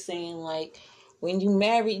 she was saying, like, when you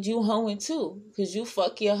married, you hoeing too. Because you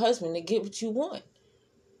fuck your husband to get what you want.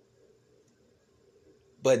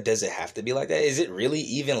 But does it have to be like that? Is it really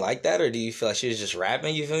even like that, or do you feel like she was just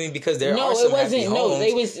rapping? You feel me? Because there are some happy homes. No,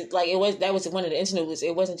 they was like that was one of the interludes.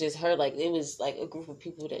 It wasn't just her. Like it was like a group of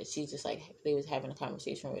people that she just like they was having a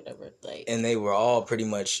conversation or whatever. Like, and they were all pretty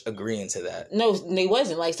much agreeing to that. No, they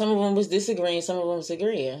wasn't. Like some of them was disagreeing, some of them was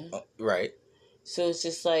agreeing. Right. So it's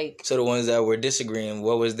just like. So the ones that were disagreeing,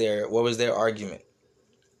 what was their argument?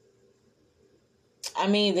 I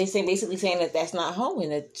mean, they basically saying that that's not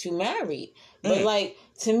hoeing, that you married, but like.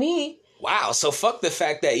 To me... Wow, so fuck the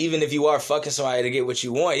fact that even if you are fucking somebody to get what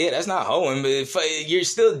you want, yeah, that's not hoeing, but if you're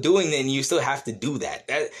still doing it and you still have to do that.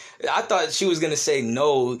 I thought she was going to say,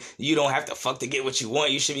 no, you don't have to fuck to get what you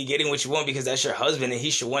want. You should be getting what you want because that's your husband and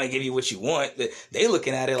he should want to give you what you want. They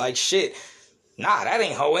looking at it like, shit, nah, that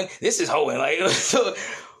ain't hoeing. This is hoeing. Like, so,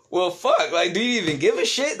 well, fuck. Like, do you even give a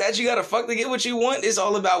shit that you got to fuck to get what you want? It's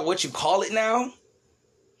all about what you call it now?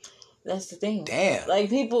 That's the thing. Damn.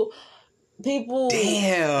 Like, people.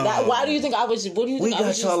 Damn. Why do you think I was? What do you think? We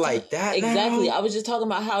got y'all like that. Exactly. Now? I was just talking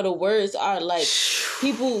about how the words are like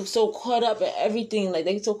people so caught up in everything. Like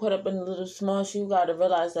they so caught up in the little small shit. You got to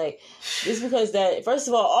realize like just because that. First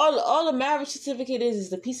of all the marriage certificate is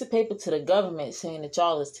the piece of paper to the government saying that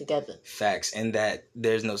y'all is together. Facts, and that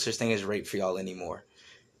there's no such thing as rape for y'all anymore.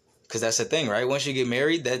 Because that's the thing, right? Once you get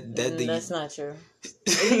married, that's not true.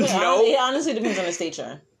 No, it honestly depends on the state you're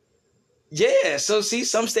in. Yeah, so see,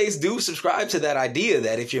 some states do subscribe to that idea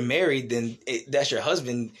that if you're married, then that's your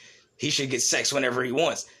husband. He should get sex whenever he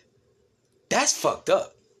wants. That's fucked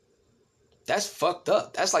up. That's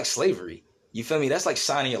like slavery. You feel me? That's like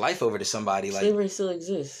signing your life over to somebody. Like slavery still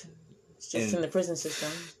exists. It's just in the prison system.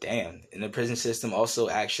 Damn. In the prison system, also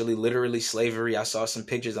actually literally slavery. I saw some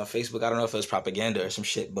pictures on Facebook. I don't know if it was propaganda or some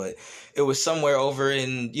shit, but it was somewhere over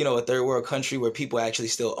in, a third world country where people actually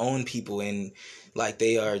still own people and like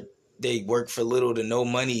they work for little to no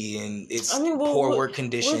money, and it's poor work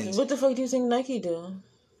conditions. What the fuck do you think Nike do?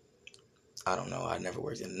 I don't know. I never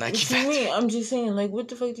worked in a Nike factory. What do you mean? I'm just saying, like, what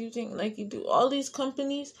the fuck do you think Nike do? All these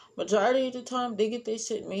companies, majority of the time, they get their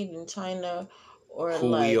shit made in China or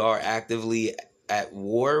who we are actively at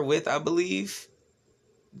war with, I believe.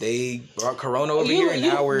 They brought Corona over here, and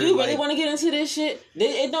now we're you really want to get into this shit?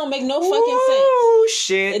 It don't make no fucking sense. Oh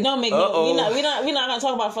shit! It don't make no. We're not gonna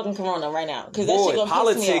talk about fucking Corona right now because that shit gonna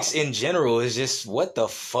politics piss me off. In general is just what the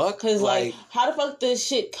fuck. Because like, how the fuck does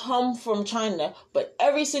shit come from China? But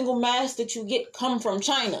every single mask that you get come from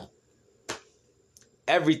China.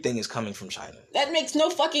 Everything is coming from China. That makes no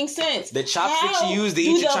fucking sense. The chopsticks you use to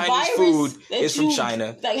eat your Chinese food is from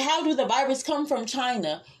China. Like, how do the virus come from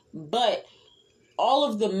China? But all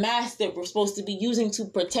of the masks that we're supposed to be using to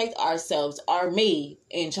protect ourselves are made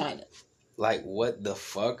in China. Like, what the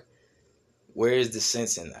fuck? Where is the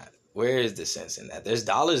sense in that? Where is the sense in that? There's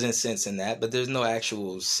dollars and cents in that, but there's no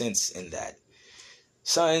actual sense in that.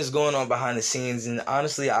 Something's going on behind the scenes, and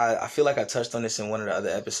honestly, I feel like I touched on this in one of the other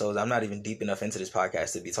episodes. I'm not even deep enough into this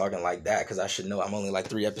podcast to be talking like that, because I should know. I'm only like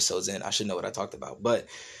 3 episodes in. I should know what I talked about, but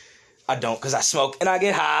I don't, because I smoke and I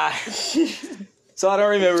get high. So I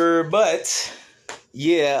don't remember, but...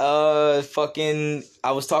 yeah, I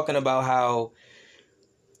was talking about how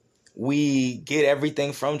we get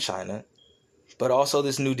everything from China, but also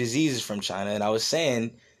this new disease is from China. And I was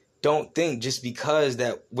saying, don't think just because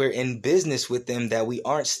that we're in business with them that we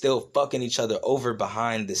aren't still fucking each other over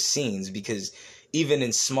behind the scenes, because even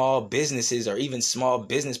in small businesses or even small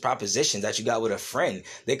business propositions that you got with a friend,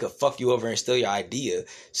 they could fuck you over and steal your idea.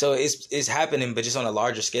 So it's happening, but just on a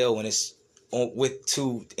larger scale when it's with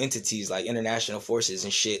two entities like international forces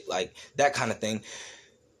and shit, like that kind of thing.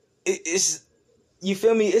 It's, you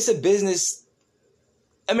feel me? It's a business.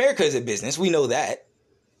 America is a business. We know that.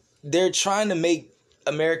 They're trying to make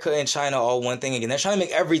America and China all one thing again. They're trying to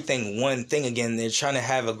make everything one thing again. They're trying to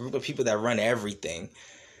have a group of people that run everything.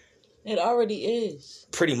 It already is.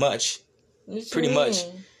 Pretty much. Pretty much.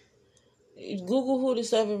 Google who the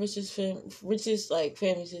 7 richest like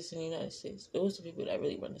families is in the United States. Those are the people that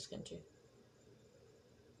really run this country.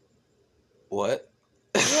 What?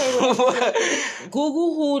 Yeah,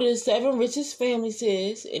 Google who the 7 richest families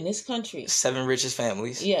is in this country. 7 richest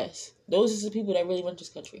families? Yes. Those are the people that really run this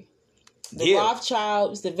country. The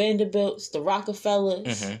Rothschilds, the Vanderbilts, the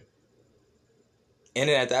Rockefellers. Mm-hmm. And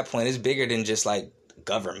then at that point, it's bigger than just like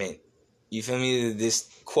government. You feel me? This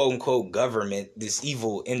quote-unquote government, this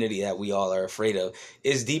evil entity that we all are afraid of,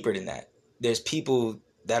 is deeper than that. There's people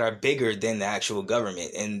that are bigger than the actual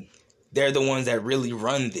government, and they're the ones that really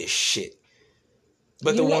run this shit.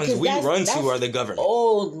 But the ones we run to are the government.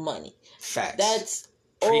 Old money. Facts. That's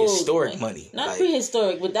prehistoric money. Not like,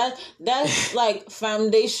 prehistoric, but that's like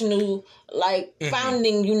foundational, like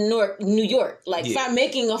founding New York, like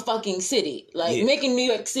making a fucking city, like making New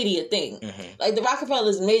York City a thing. Like the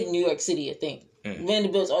Rockefellers made New York City a thing.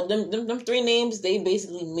 Vanderbilts, all them three names, they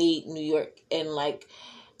basically made New York and like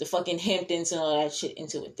the fucking Hamptons and all that shit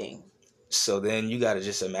into a thing. So then you got to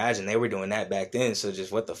just imagine they were doing that back then. So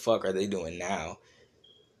just what the fuck are they doing now?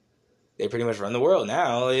 They pretty much run the world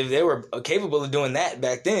now. If they were capable of doing that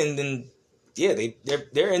back then yeah,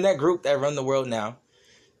 they're in that group that run the world now.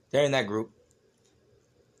 They're in that group.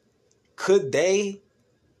 Could they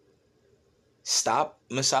stop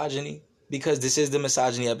misogyny? Because this is the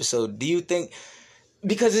misogyny episode. Do you think?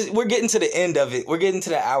 Because we're getting to the end of it. We're getting to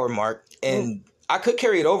the hour mark, and I could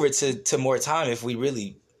carry it over to more time if we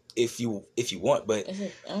really, if you want. But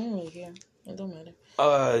I don't really care. It don't matter.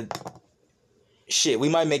 Shit, we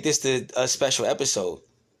might make this a special episode.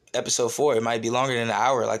 Episode 4. It might be longer than an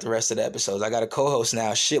hour like the rest of the episodes. I got a co-host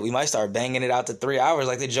now. Shit, we might start banging it out to 3 hours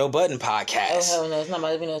like the Joe Budden podcast. Oh, hell no. It's not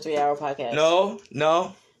about to be no 3-hour podcast. No.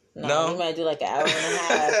 We might do like an hour and a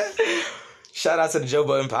half. Shout out to the Joe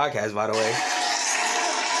Budden podcast, by the way.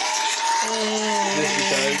 Just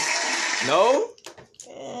because. No?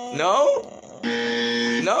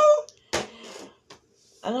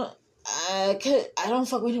 I don't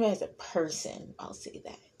fuck with him as a person. I'll say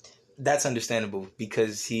that. That's understandable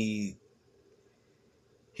because he's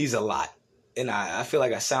a lot. And I feel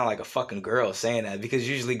like I sound like a fucking girl saying that because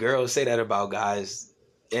usually girls say that about guys.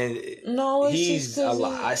 And no, he's a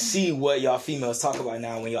lot. I see what y'all females talk about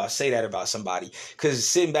now when y'all say that about somebody. Because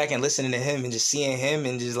sitting back and listening to him and just seeing him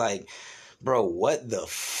and just like, bro, what the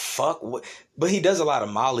fuck? But he does a lot of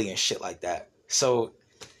Molly and shit like that. So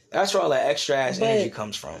that's where all that extra ass energy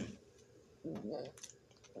comes from.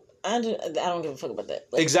 I don't give a fuck about that.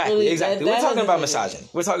 Like, exactly. We're talking about misogyny.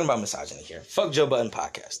 We're talking about misogyny here. Fuck Joe Budden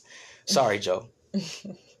podcast. Sorry, Joe.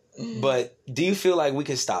 But do you feel like we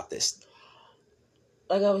can stop this?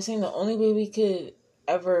 Like I was saying, the only way we could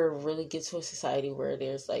ever really get to a society where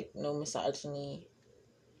there's like no misogyny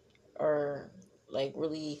or like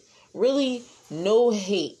really no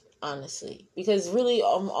hate, honestly, because really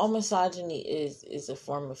all misogyny is a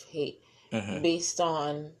form of hate based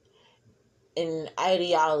on an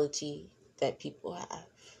ideology that people have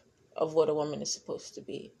of what a woman is supposed to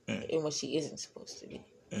be and what she isn't supposed to be.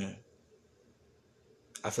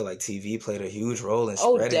 I feel like TV played a huge role in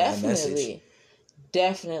spreading that message.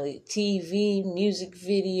 Definitely. TV, music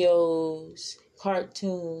videos,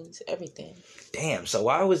 cartoons, everything. Damn, so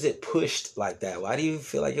why was it pushed like that? Why do you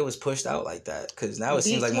feel like it was pushed out like that? Because now it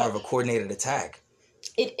seems like more of a coordinated attack.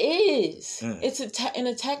 It is. It's an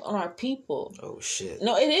attack on our people. Oh, shit.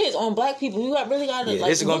 No, it is. On black people. We really got to... Yeah,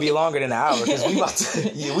 this is going to be longer than an hour because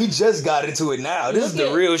we just got into it now. This is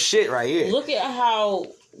the real shit right here. Look at how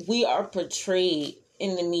we are portrayed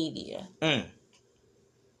in the media.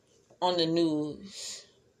 On the news.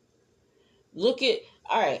 Look at...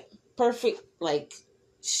 All right. Perfect, like,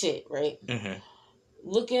 shit, right?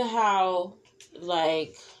 Look at how,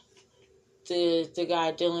 like... The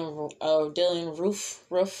guy Dylan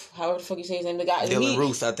Roof, however the fuck you say his name, the guy Dylan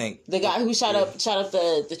Roof, I think, the guy who shot up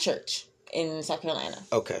the church in South Carolina.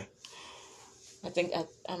 Okay, I think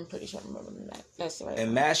I'm pretty sure I remember that. That's the right.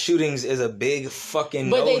 And mass shootings is a big fucking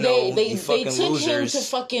but no-no. They fucking took losers. him to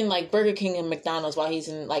fucking like Burger King and McDonald's while he's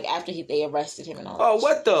in like after they arrested him and all. Oh,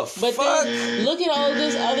 what the but fuck? Then, look at all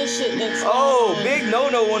this other shit that's big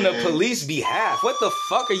no-no on the police behalf. What the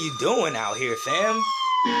fuck are you doing out here, fam?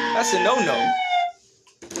 That's a no-no.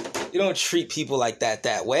 You don't treat people like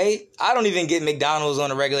that way. I don't even get McDonald's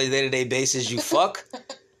on a regular day-to-day basis, you fuck.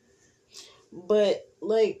 But,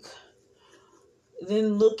 like,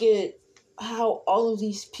 then look at how all of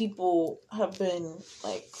these people have been,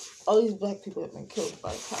 like, all these black people have been killed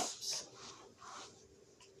by cops.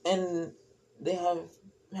 And they haven't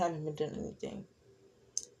been doing anything.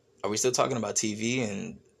 Are we still talking about TV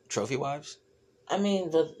and trophy wives? I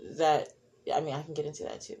mean, I can get into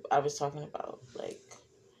that too. I was talking about, like,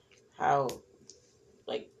 how,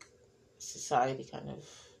 like, society kind of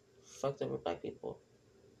fucked over black people.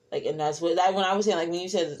 Like, and that's when I was saying, like, when you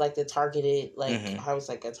said, like, the targeted, like, how it's,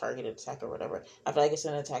 like, a targeted attack or whatever, I feel like it's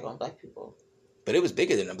an attack on black people. But it was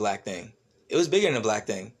bigger than a black thing. It was bigger than a black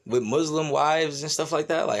thing. With Muslim wives and stuff like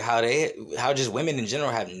that, like, how just women in general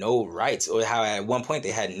have no rights, or how at one point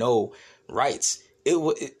they had no rights.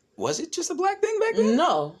 Was it just a black thing back then?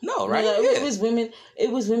 No, right? No, it was women.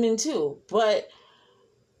 It was women too, but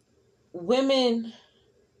women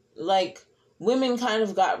kind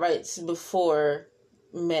of got rights before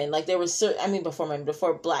men. Like there was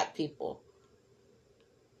before black people.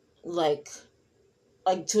 Like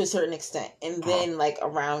to a certain extent, and then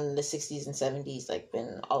around the 60s and 70s,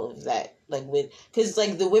 when all of that because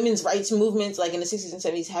the women's rights movements in the 60s and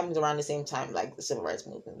 70s happened around the same time the civil rights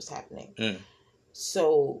movement was happening.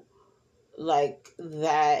 So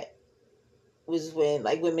that was when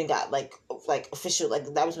women got official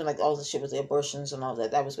that was when all the shit was the abortions and all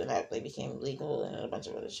that was when that became legal and a bunch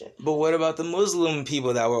of other shit. But what about the Muslim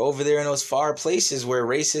people that were over there in those far places where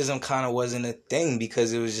racism kind of wasn't a thing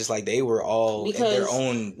because it was just they were all their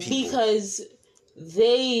own people? Because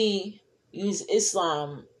they use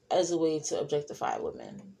Islam as a way to objectify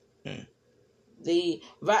women. In the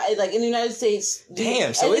United States,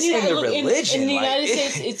 damn. So it's in the religion. In the United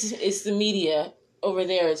States, it's the media. Over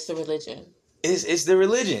there, it's the religion. It's the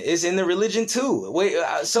religion. It's in the religion too. Wait,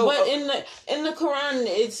 but in the Quran,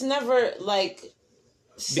 it's never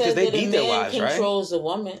because they beat their wives, right? Controls a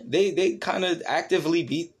woman. They kind of actively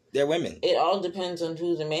beat their women. It all depends on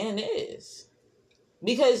who the man is.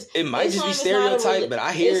 Because it might just be stereotyped, but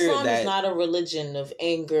I hear Islam that is not a religion of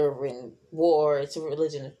anger and war. It's a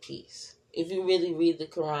religion of peace. If you really read the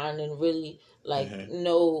Quran and really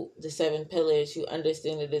know the 7 pillars, you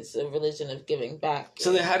understand that it's a religion of giving back.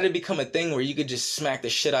 So then how did it become a thing where you could just smack the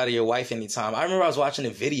shit out of your wife anytime? I remember I was watching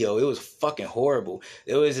a video. It was fucking horrible.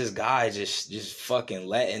 There was this guy just fucking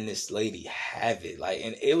letting this lady have it.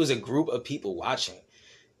 And it was a group of people watching.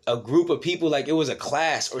 A group of people, it was a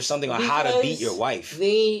class or something on how to beat your wife.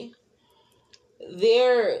 They're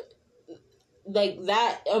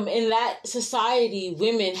that in that society,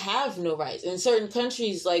 women have no rights. In certain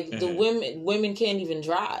countries, the women can't even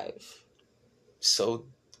drive. So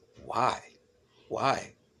why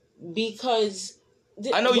because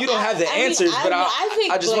I know you don't have the answers, but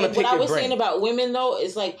I just want to pick your brain. What I was saying about women though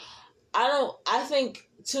is I think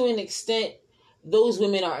to an extent those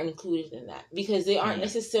women are included in that because they aren't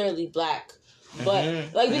necessarily black,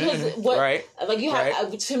 but because what right. You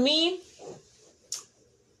have to me,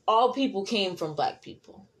 all people came from black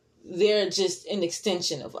people. They're just an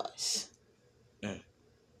extension of us.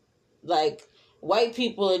 White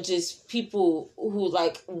people are just people who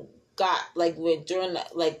got when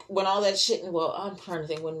all that shit. Well, I'm trying to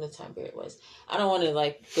think when the time period was. I don't want to go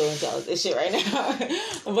into all this shit right now,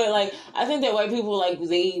 but I think that white people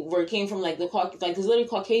they came from the because literally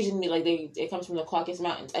Caucasian it comes from the Caucasus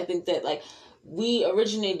Mountains. I think that we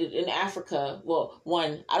originated in Africa. Well,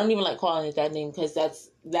 I don't even like calling it that name because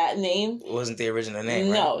that name wasn't the original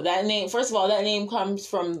name. No, right? That name. First of all, that name comes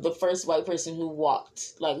from the first white person who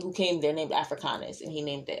walked, who came there, named Africanus, and he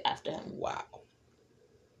named it after him.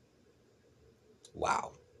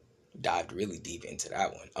 Wow, dived really deep into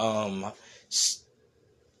that one.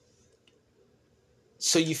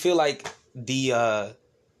 So you feel like the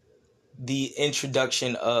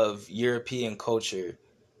introduction of European culture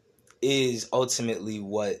is ultimately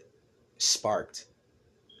what sparked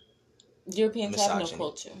European tabno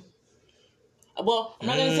culture. Well, I'm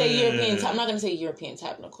not going to say European. I'm not going to say European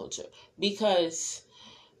tabno culture because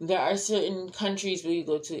there are certain countries where you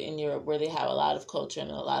go to in Europe where they have a lot of culture and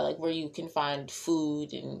a lot where you can find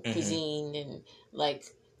food and cuisine and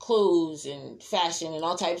clothes and fashion and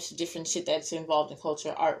all types of different shit that's involved in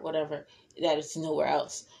culture, art, whatever, that is nowhere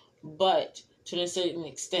else. But to a certain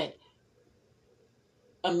extent,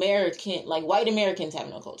 white Americans have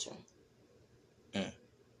no culture.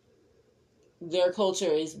 Their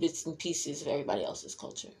culture is bits and pieces of everybody else's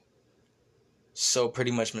culture. So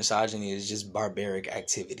pretty much misogyny is just barbaric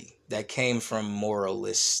activity that came from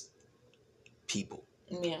moralist people.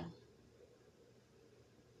 Yeah.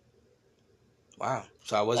 Wow.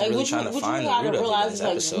 So I wasn't really trying to find the root of it in this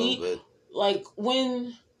episode.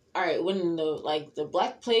 When the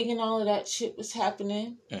Black Plague and all of that shit was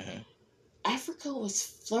happening, Africa was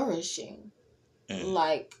flourishing.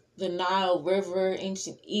 The Nile River,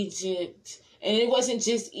 ancient Egypt. And it wasn't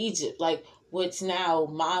just Egypt. What's now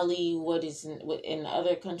Mali, what in the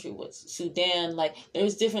other country, what's Sudan. There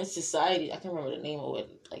was different societies. I can't remember the name of what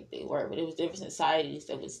they were, but it was different societies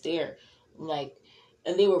that was there.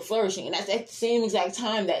 And they were flourishing. And that's at the same exact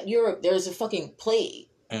time that Europe, there was a fucking plague.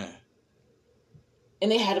 And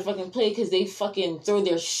they had a fucking plague because they fucking throw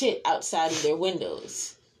their shit outside of their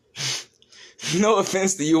windows. No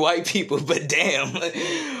offense to you white people, but damn.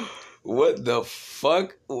 What the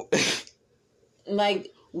fuck?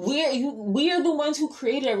 We're the ones who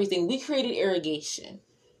created everything. We created irrigation.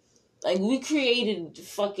 We created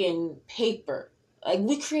fucking paper.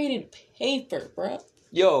 We created paper, bro.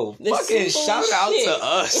 Yo, fucking shout out to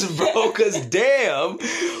us, bro, because damn,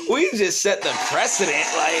 we just set the precedent.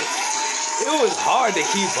 Like, it was hard to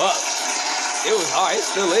keep up. It was hard. It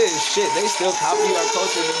still is. Shit, they still copy our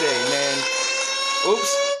culture today, man.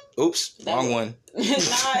 Oops, wrong one. Nah,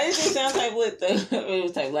 it just sounds like it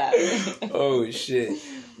was like loud. Oh, shit.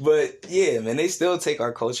 But, yeah, man, they still take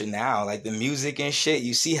our culture now. Like, the music and shit,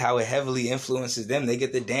 you see how it heavily influences them. They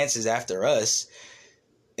get the dances after us.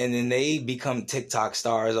 And then they become TikTok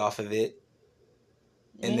stars off of it.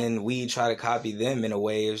 And then we try to copy them in a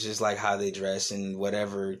way. It's just like how they dress and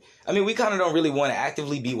whatever. I mean, we kind of don't really want to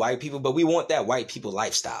actively be white people, but we want that white people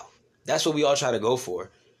lifestyle. That's what we all try to go for.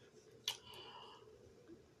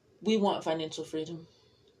 We want financial freedom.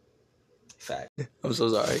 Fact. I'm so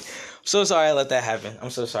sorry. I'm so sorry I let that happen. I'm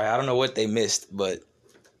so sorry. I don't know what they missed, but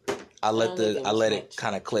I let it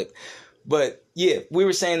kind of click. But yeah, we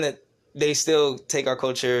were saying that they still take our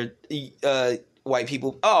culture, white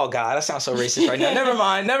people. Oh, God, that sounds so racist right now. Never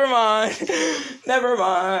mind.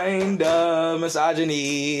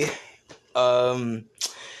 Misogyny.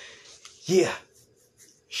 Yeah.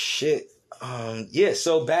 Shit. Yeah,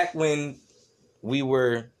 so back when we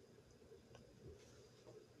were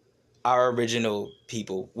our original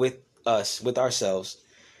people, with us, with ourselves,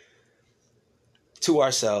 to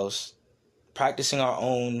ourselves, practicing our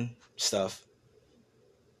own stuff,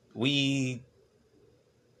 it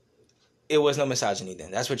was no misogyny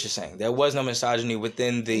then. That's what you're saying. There was no misogyny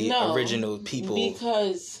within the original people.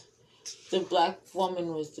 Because the black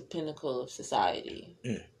woman was the pinnacle of society.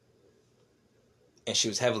 And she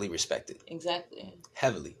was heavily respected. Exactly.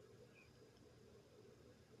 Heavily.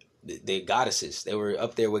 They goddesses. They were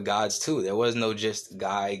up there with gods too. There was no just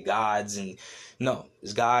gods and no.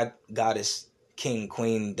 It's God, goddess, king,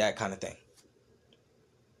 queen, that kind of thing.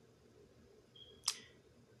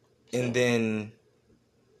 And then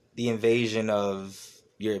the invasion of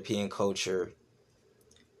European culture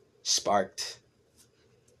sparked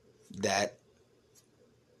that,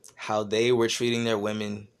 how they were treating their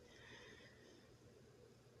women.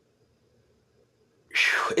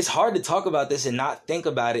 It's hard to talk about this and not think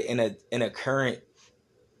about it in a current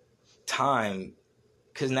time,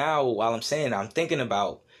 because now while I'm saying it, I'm thinking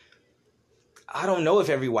about, I don't know if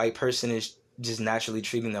every white person is just naturally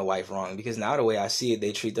treating their wife wrong, because now the way I see it,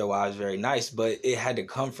 they treat their wives very nice, but it had to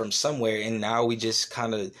come from somewhere, and now we just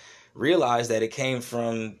kind of realize that it came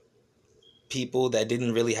from people that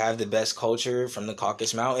didn't really have the best culture, from the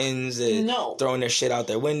Caucasus Mountains, throwing their shit out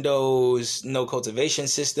their windows, no cultivation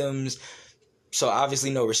systems, so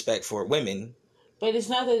obviously no respect for women. But it's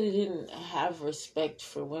not that they didn't have respect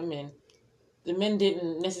for women. The men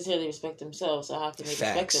didn't necessarily respect themselves, so how can they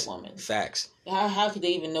respect a woman? Facts. How could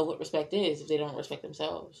they even know what respect is if they don't respect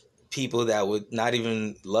themselves? People that would not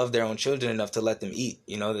even love their own children enough to let them eat.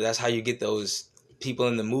 You know, that's how you get those people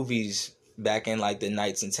in the movies back in like the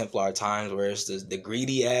Knights and Templar times, where it's the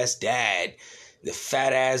greedy ass dad, the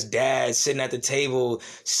fat ass dad sitting at the table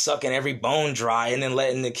sucking every bone dry and then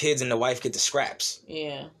letting the kids and the wife get the scraps.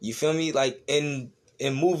 Yeah. You feel me? Like in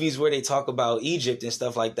movies where they talk about Egypt and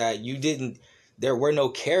stuff like that, there were no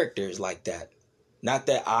characters like that. Not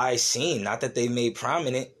that I seen, not that they made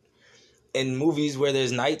prominent. In movies where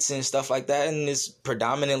there's knights and stuff like that and it's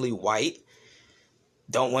predominantly white,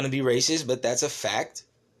 don't want to be racist, but that's a fact.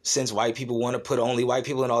 Since white people want to put only white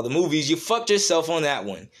people in all the movies, you fucked yourself on that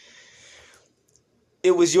one.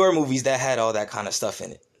 It was your movies that had all that kind of stuff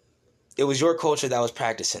in it. It was your culture that was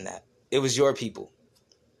practicing that. It was your people.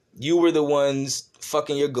 You were the ones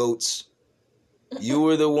fucking your goats. You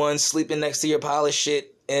were the ones sleeping next to your pile of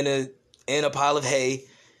shit in a pile of hay.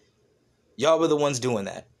 Y'all were the ones doing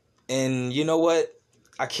that. And you know what?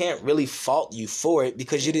 I can't really fault you for it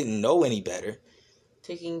because you didn't know any better.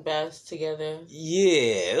 Taking baths together.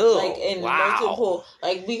 Yeah. Ugh, like in multiple,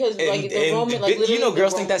 like because like the Roman, like you know,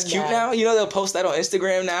 girls think that's cute now. You know, they'll post that on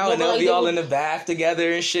Instagram now, and they'll be all in the bath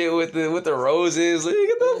together and shit with the roses. Like,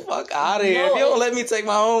 get the fuck out of here! If you don't let me take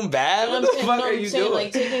my own bath, what the fuck are you doing?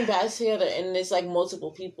 Like taking baths together, and it's like multiple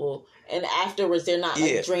people, and afterwards they're not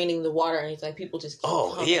like draining the water or anything. Like people just keep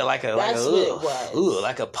coming. Like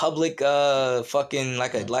a public fucking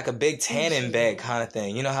like a big tanning bed kind of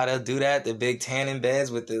thing. You know how they'll do that? The big tanning beds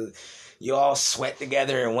with you all sweat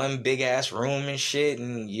together in one big ass room and shit,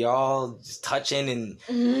 and y'all just touching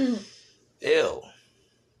and ew.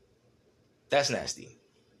 That's nasty.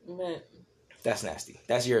 That's nasty.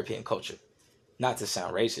 That's European culture. Not to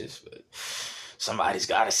sound racist, but somebody's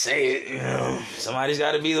got to say it. You know, somebody's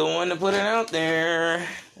got to be the one to put it out there.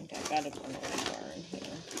 I gotta put it in here.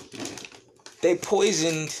 They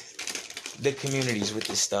poisoned the communities with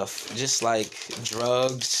this stuff, just like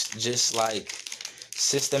drugs, just like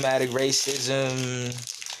systematic racism,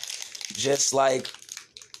 just like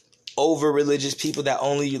over religious people that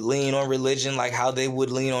only lean on religion, like how they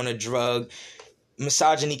would lean on a drug.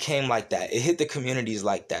 Misogyny came like that. It hit the communities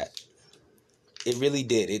like that. It really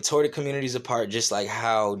did. It tore the communities apart, just like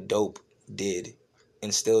how dope did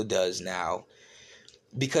and still does now.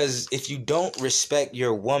 Because if you don't respect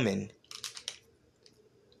your woman,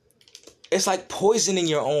 it's like poisoning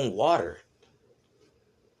your own water.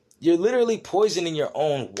 You're literally poisoning your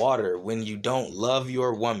own water when you don't love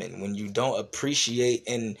your woman, when you don't appreciate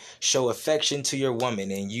and show affection to your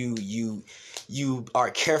woman, and you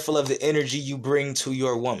are careful of the energy you bring to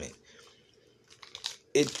your woman.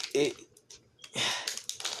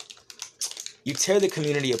 You tear the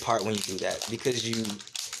community apart when you do that, because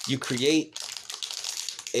you create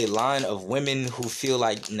a line of women who feel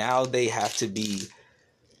like now they have to be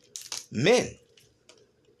men.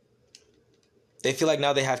 They feel like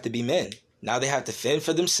now they have to be men. Now they have to fend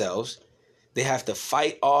for themselves. They have to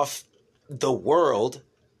fight off the world,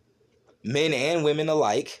 men and women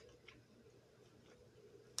alike.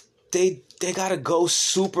 They gotta go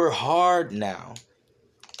super hard now.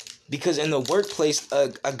 Because in the workplace,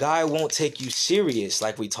 a guy won't take you serious,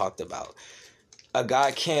 like we talked about. A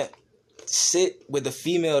guy can't sit with a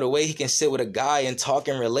female the way he can sit with a guy and talk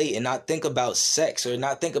and relate and not think about sex, or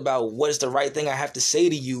not think about what is the right thing I have to say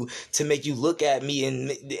to you to make you look at me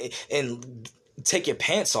and take your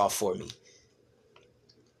pants off for me.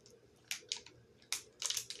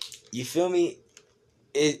 You feel me?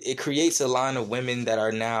 It creates a line of women that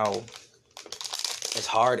are now as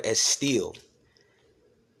hard as steel.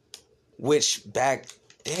 Which back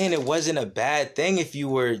then it wasn't a bad thing if you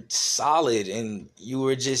were solid and you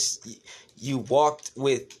walked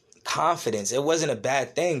with confidence. It wasn't a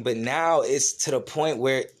bad thing, but now it's to the point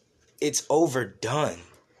where it's overdone.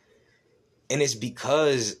 And it's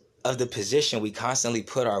because of the position we constantly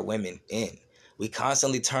put our women in. We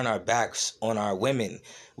constantly turn our backs on our women.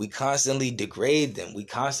 We constantly degrade them. We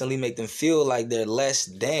constantly make them feel like they're less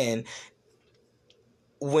than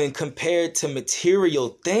when compared to material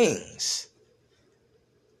things.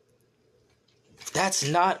 That's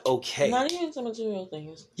not okay. Not even some material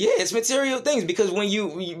things. Yeah, it's material things, because when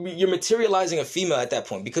you're materializing a female at that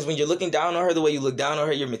point, because when you're looking down on her the way you look down on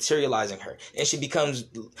her, you're materializing her, and she becomes,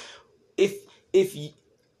 if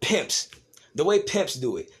pimps, the way pimps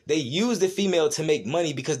do it, they use the female to make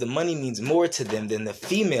money because the money means more to them than the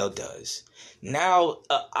female does. Now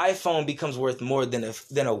an iPhone becomes worth more than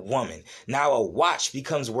a woman. Now a watch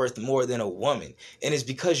becomes worth more than a woman, and it's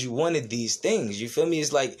because you wanted these things. You feel me?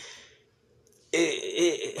 It's like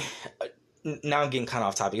now I'm getting kind of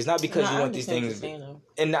off topic. It's not because you want these things.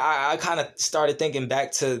 And I kind of started thinking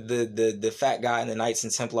back to the fat guy in the Knights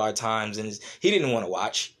and Templar times, and he didn't want to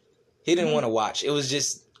watch. He didn't want to watch. It was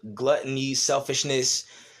just gluttony, selfishness,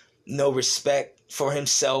 no respect for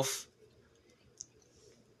himself.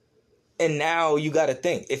 And now you got to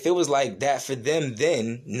think, if it was like that for them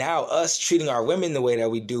then, now us treating our women the way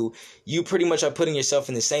that we do, you pretty much are putting yourself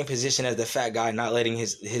in the same position as the fat guy not letting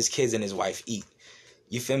his kids and his wife eat.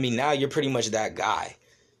 You feel me? Now you're pretty much that guy.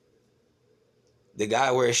 The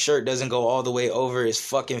guy where his shirt doesn't go all the way over his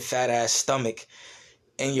fucking fat ass stomach,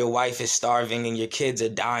 and your wife is starving and your kids are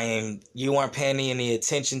dying. You aren't paying any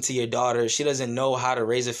attention to your daughter. She doesn't know how to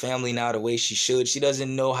raise a family now the way she should. She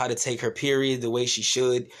doesn't know how to take her period the way she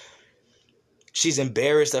should. She's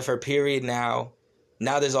embarrassed of her period now.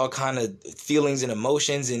 Now there's all kind of feelings and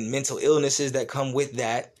emotions and mental illnesses that come with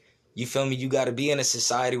that. You feel me? You got to be in a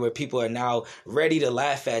society where people are now ready to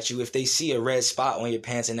laugh at you if they see a red spot on your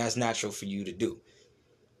pants, and that's natural for you to do.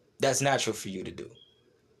 That's natural for you to do.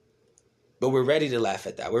 But we're ready to laugh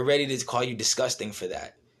at that. We're ready to call you disgusting for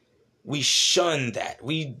that. We shun that.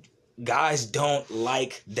 Guys don't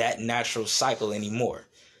like that natural cycle anymore.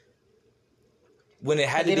 When it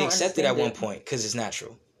had to be accepted at one point, because it's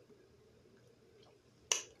natural.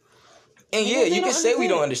 And yeah, you can say we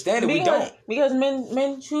don't understand it. We don't. Because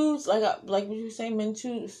men choose, like what you were saying, men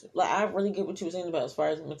choose. Like, I really get what you were saying about as far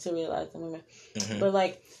as materializing women. Mm-hmm. But,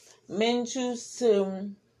 like, men choose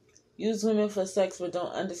to use women for sex, but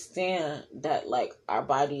don't understand that, like, our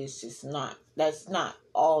body is just not. That's not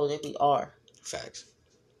all that we are. Facts.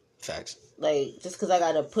 Like, just because I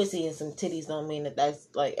got a pussy and some titties don't mean that that's,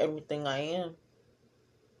 like, everything I am.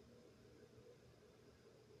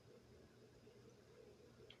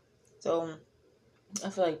 So, I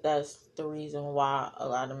feel like that's the reason why a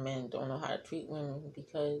lot of men don't know how to treat women,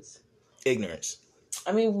 because... ignorance.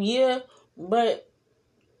 I mean, yeah, but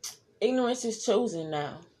ignorance is chosen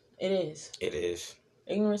now. It is.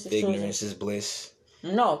 Ignorance is bliss.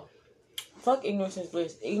 No. Fuck ignorance is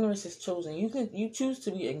bliss. Ignorance is chosen. You choose to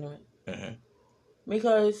be ignorant. Mm-hmm.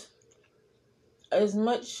 Because as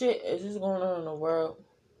much shit as is going on in the world,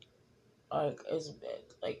 like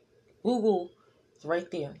Google is right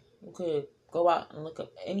there. You could go out and look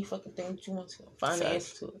up any fucking thing that you want to, find the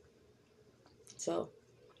answer to it. So,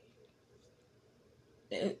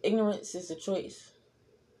 ignorance is a choice.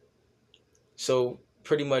 So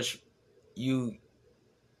pretty much, you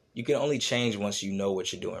can only change once you know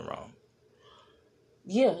what you're doing wrong.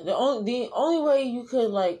 Yeah, the only way you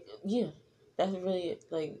could that's really it.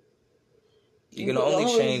 Like, you can only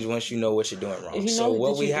change once you know what you're doing wrong. So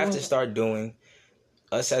what we have to start doing,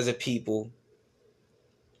 us as a people,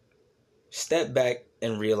 step back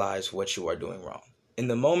and realize what you are doing wrong. In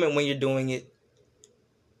the moment when you're doing it,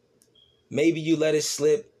 maybe you let it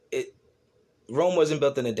slip. Rome wasn't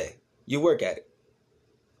built in a day. You work at it.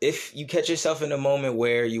 If you catch yourself in a moment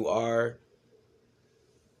where you are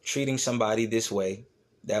treating somebody this way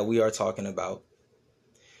that we are talking about,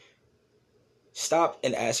 stop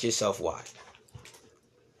and ask yourself why.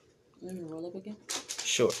 Let me roll up again.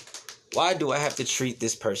 Sure. Why do I have to treat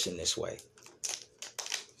this person this way?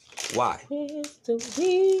 Why?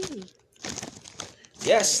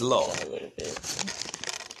 Yes, Lord.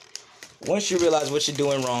 Once you realize what you're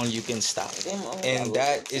doing wrong, you can stop. And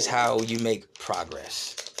that is how you make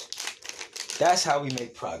progress. That's how we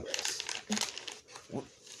make progress.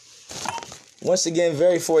 Once again,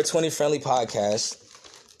 very 420 friendly podcast.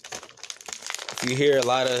 If you hear a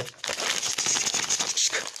lot of,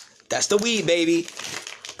 that's the weed, baby.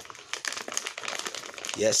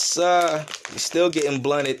 Yes, sir. You're still getting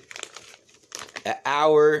blunted. An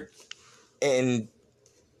hour and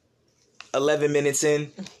 11 minutes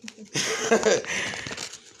in.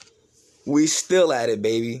 We still at it,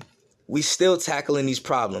 baby. We still tackling these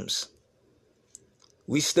problems.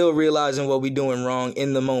 We still realizing what we doing wrong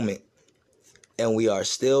in the moment. And we are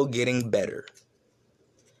still getting better.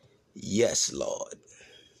 Yes, Lord.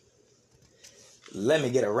 Let me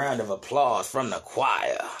get a round of applause from the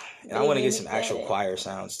choir. And I want to get some actual choir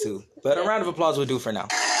sounds too. But a round of applause will do for now.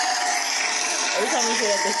 Every time you hear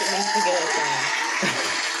that, this shit makes me get that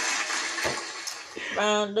sound.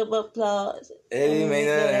 Round of applause. Hey, make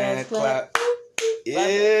that clap.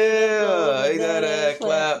 Yeah, make that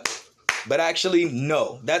clap. But actually,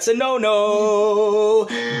 no. That's a no-no.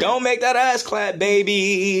 Don't make that ass clap,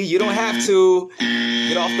 baby. You don't have to.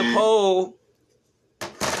 Get off the pole.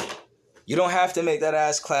 You don't have to make that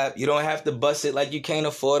ass clap. You don't have to bust it like you can't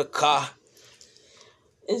afford a car.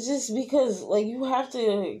 It's just because, like, you have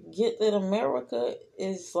to get that America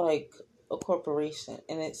is, like, a corporation.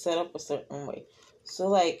 And it's set up a certain way. So,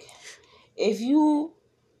 like,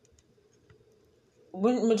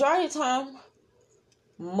 majority of the time,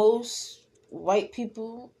 most white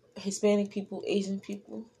people, Hispanic people, Asian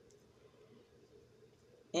people,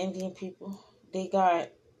 Indian people, they got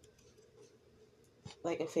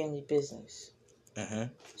like a family business. Uh-huh.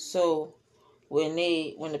 So when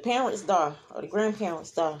the parents die or the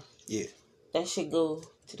grandparents die, yeah, that should go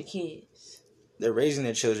to the kids. They're raising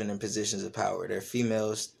their children in positions of power. They're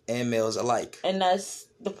females and males alike. And that's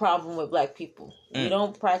the problem with black people. We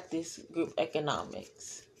don't practice group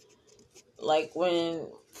economics. Like when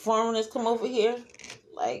foreigners come over here,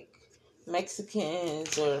 like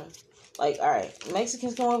Mexicans or like, all right,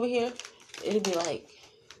 Mexicans come over here, it'll be like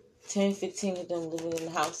 10, 15 of them living in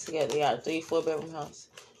the house together. They got a 3-4 bedroom house.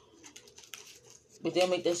 But they'll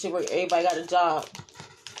make that shit work. Everybody got a job.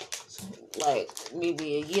 So, like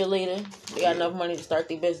maybe a year later, they got enough money to start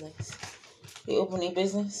their business. They open their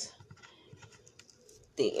business.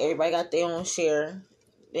 Everybody got their own share.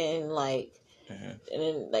 Then like, and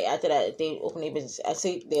then like after that, if they open their business, I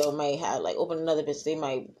say they might have like open another business. They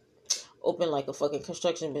might open like a fucking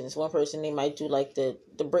construction business. One person, they might do like the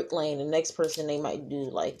brick lane. The next person, they might do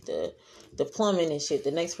like the plumbing and shit.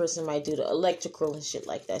 The next person might do the electrical and shit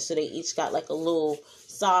like that. So they each got like a little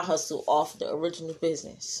side hustle off the original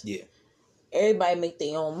business. Yeah. Everybody make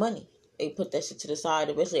their own money. They put that shit to the side.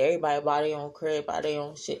 Eventually, everybody buy their own crib, buy their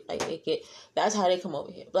own shit. Like they get. That's how they come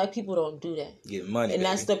over here. Black people don't do that. Get money, and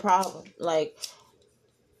baby. That's the problem. Like,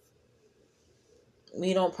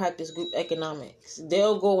 we don't practice group economics.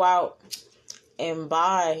 They'll go out and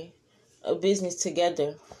buy a business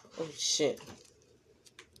together. Oh shit.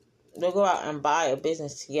 They'll go out and buy a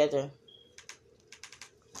business together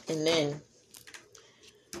and then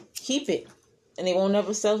keep it. And they won't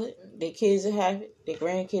never sell it. Their kids will have it. Their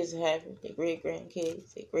grandkids will have it. Their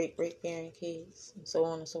great-grandkids. Their great-great-grandkids. And so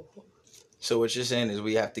on and so forth. So what you're saying is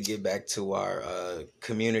we have to get back to our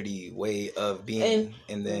community way of being.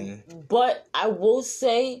 And then... But I will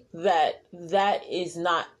say that is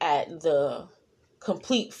not at the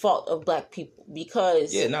complete fault of black people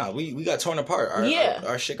because we got torn apart.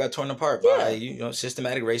 Our shit got torn apart by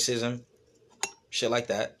systematic racism, shit like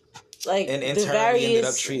that. Like and in the turn, various we ended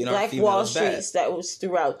up treating Black our females Wall Streets bad. that was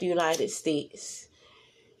throughout the United States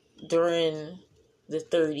during the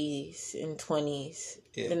 30s and 20s.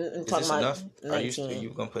 Yeah. And Is this enough? 19. Are you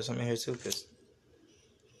gonna put something in here too? Because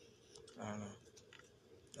I don't know.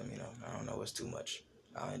 Let me know. I don't know what's too much.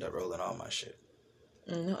 I'll end up rolling all my shit.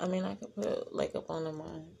 No, I mean I could put like a bun of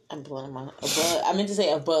mine. I'm blowing mine. A bud. I meant to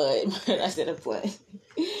say a bud, but I said a bud.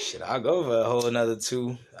 Shit, I'll go for a whole another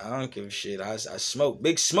 2. I don't give a shit. I smoke.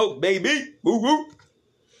 Big smoke, baby. Woo woo.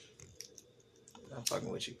 I'm fucking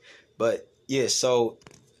with you. But yeah, so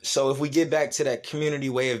if we get back to that community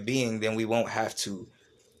way of being, then we won't have to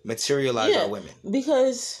materialize our women.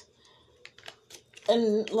 Because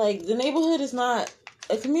like the neighborhood is not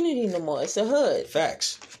a community no more. It's a hood.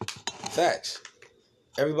 Facts.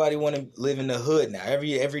 Everybody want to live in the hood now.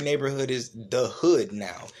 Every neighborhood is the hood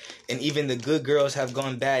now. And even the good girls have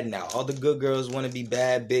gone bad now. All the good girls want to be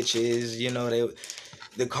bad bitches.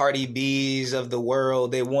 The Cardi B's of the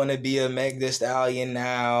world. They want to be a Meg Thee Stallion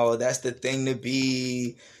now. That's the thing to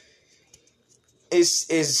be.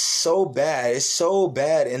 It's so bad. It's so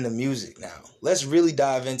bad in the music now. Let's really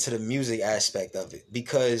dive into the music aspect of it.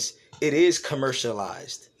 Because it is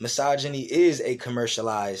commercialized. Misogyny is a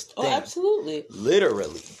commercialized thing. Oh, absolutely.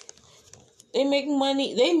 Literally. They make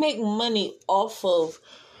money. They make money off of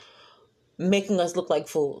making us look like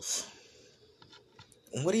fools.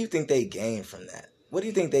 What do you think they gain from that? What do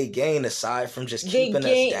you think they gain aside from just keeping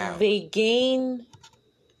us down? They gain,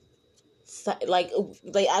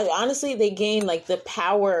 honestly, they gain like the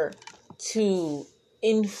power to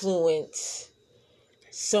influence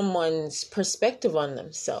someone's perspective on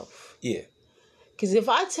themselves. Yeah. Because if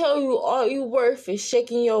I tell you all you worth is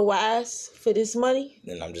shaking your ass for this money,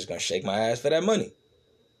 then I'm just going to shake my ass for that money.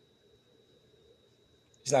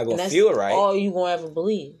 It's not going to feel right. All you going to ever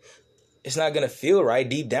believe. It's not going to feel right.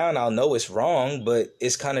 Deep down, I'll know it's wrong, but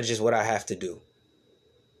it's kind of just what I have to do.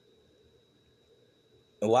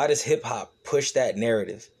 And why does hip-hop push that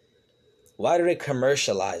narrative? Why do they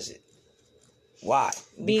commercialize it? Why?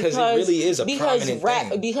 Because it really is a prominent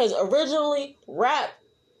thing. Because originally, rap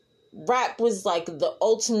was like the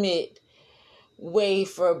ultimate way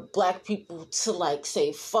for black people to like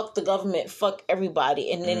say fuck the government, fuck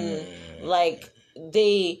everybody, and then like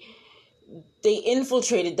they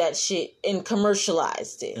infiltrated that shit and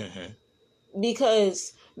commercialized it. Mm-hmm.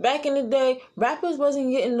 Because back in the day, rappers wasn't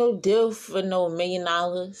getting no deal for no $1 million.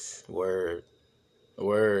 Word.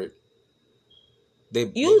 They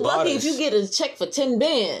lucky if you get a check for 10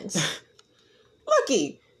 bands.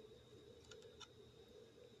 Lucky.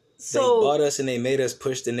 They bought us and they made us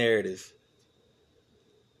push the narrative.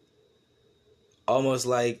 Almost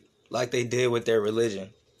like they did with their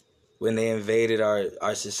religion. When they invaded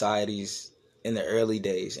our societies in the early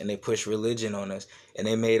days. And they pushed religion on us. And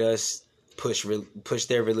they made us push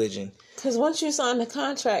their religion. Because once you sign the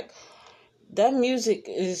contract, that music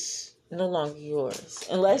is no longer yours.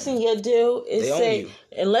 Unless in your deal it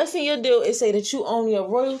say that you own your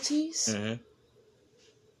royalties. Mm-hmm.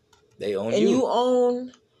 They own you. And you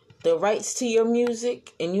own the rights to your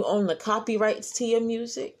music, and you own the copyrights to your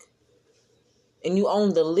music, and you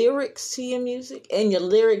own the lyrics to your music, and your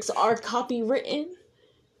lyrics are copywritten,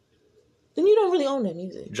 then you don't really own that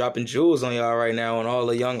music. Dropping jewels on y'all right now, on all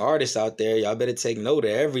the young artists out there. Y'all better take note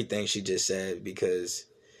of everything she just said, because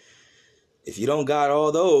if you don't got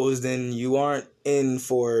all those, then you aren't in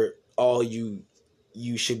for all you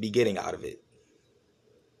should be getting out of it.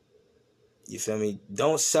 You feel me?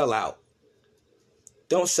 Don't sell out.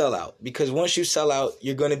 Don't sell out. Because once you sell out,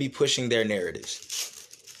 you're going to be pushing their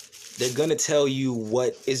narratives. They're going to tell you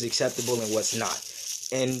what is acceptable and what's not.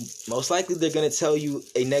 And most likely they're going to tell you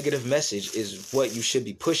a negative message is what you should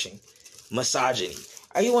be pushing. Misogyny.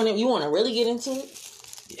 You want to really get into it?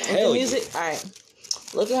 Hell music? Yeah. All right.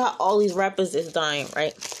 Look at how all these rappers is dying,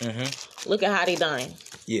 right? Mm-hmm. Look at how they dying.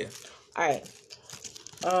 Yeah. All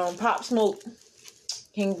right. Pop Smoke,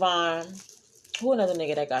 King Von. Who another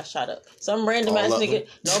nigga that got shot up? Some random ass nigga.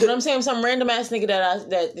 No, but I'm saying some random ass nigga that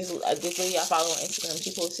this lady I follow on Instagram.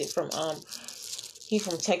 She posted from he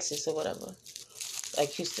from Texas or whatever, like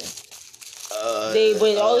Houston. All of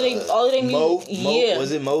they Mo, yeah.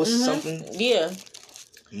 Was it Mo something? Yeah.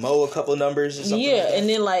 Mo a couple numbers or something. Yeah, like that? and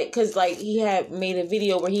then cause he had made a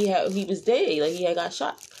video where he was dead, like he had got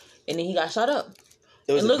shot, and then he got shot up.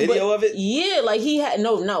 There was a video of it? Yeah, he had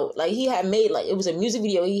he had made it was a music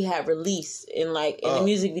video he had released, and in the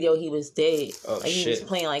music video he was dead. Oh, he was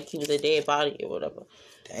playing he was a dead body or whatever.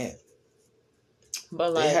 Damn.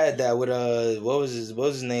 But like, they had that with what was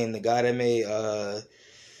his name? The guy that made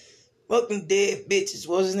Welcome Dead Bitches.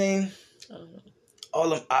 What was his name? I don't know. All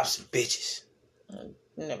them ops and bitches.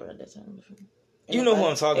 Never heard that term before. You know who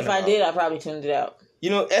I'm talking about. If I did, I probably tuned it out. You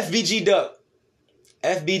know FBG Duck.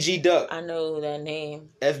 FBG Duck. I know that name.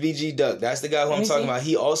 FBG Duck. That's the guy who I'm talking about.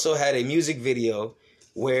 He also had a music video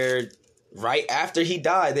where right after he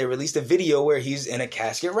died, they released a video where he's in a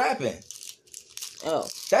casket rapping. Oh.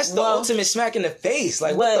 That's the ultimate smack in the face.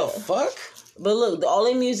 Like, what the fuck? But look, all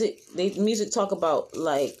their music talk about,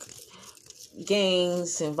 like,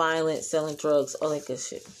 gangs and violence, selling drugs, all that good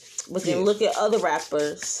shit. But then look at other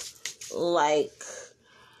rappers, like,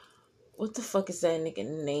 what the fuck is that nigga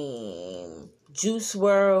name? Juice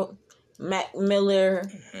WRLD, Mac Miller,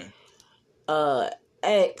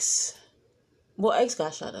 X. Well, X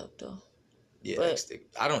got shot up, though. Yeah, but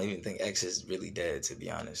I don't even think X is really dead, to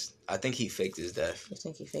be honest. I think he faked his death. You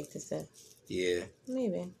think he faked his death? Yeah.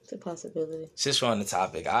 Maybe. It's a possibility. Since we're on the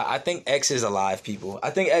topic, I think X is alive, people.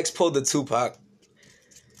 I think X pulled the Tupac.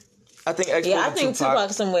 I think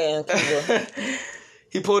Tupac somewhere in Cuba.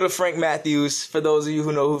 He pulled a Frank Matthews. For those of you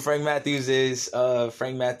who know who Frank Matthews is,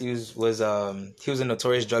 Frank Matthews was he was a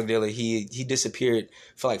notorious drug dealer. He disappeared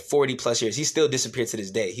for like 40 plus years. He still disappeared to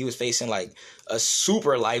this day. He was facing like a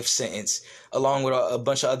super life sentence along with a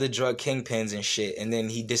bunch of other drug kingpins and shit. And then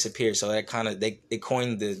he disappeared. So that kind of they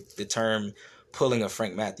coined the term pulling a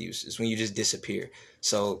Frank Matthews. It's when you just disappear.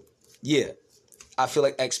 So yeah, I feel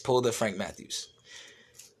like X pulled a Frank Matthews.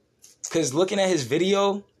 Because looking at his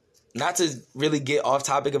video, not to really get off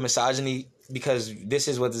topic of misogyny, because this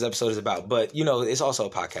is what this episode is about, but, you know, it's also a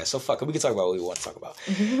podcast, so fuck it, we can talk about what we want to talk about.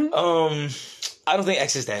 I don't think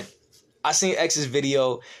X is dead. I seen X's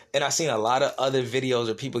video, and I seen a lot of other videos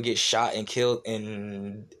where people get shot and killed,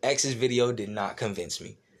 and X's video did not convince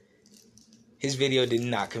me. His video did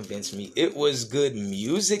not convince me. It was good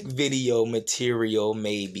music video material,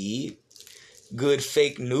 maybe. Good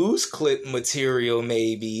fake news clip material,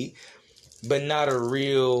 maybe. But not a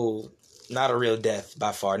real death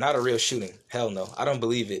by far. Not a real shooting. Hell no. I don't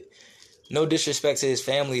believe it. No disrespect to his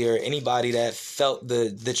family or anybody that felt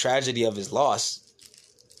the tragedy of his loss.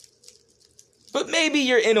 But maybe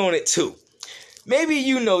you're in on it too. Maybe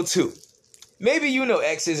you know too. Maybe you know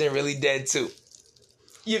X isn't really dead too.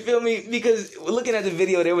 You feel me? Because looking at the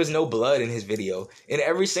video, there was no blood in his video. In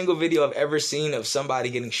every single video I've ever seen of somebody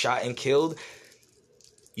getting shot and killed,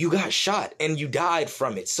 you got shot and you died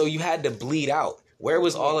from it. So you had to bleed out. Where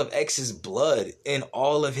was all of X's blood and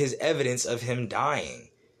all of his evidence of him dying?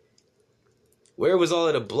 Where was all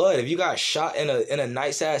of the blood? If you got shot in a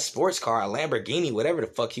nice ass sports car, a Lamborghini, whatever the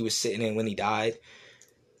fuck he was sitting in when he died,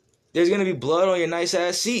 there's going to be blood on your nice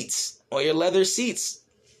ass seats, on your leather seats.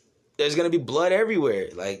 There's going to be blood everywhere.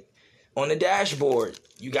 Like on the dashboard,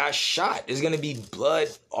 you got shot. There's going to be blood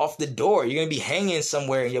off the door. You're going to be hanging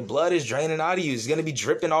somewhere and your blood is draining out of you. It's going to be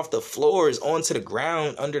dripping off the floors onto the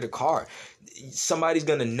ground under the car. Somebody's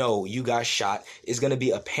going to know you got shot. It's going to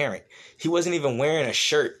be apparent. He wasn't even wearing a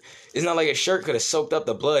shirt. It's not like a shirt could have soaked up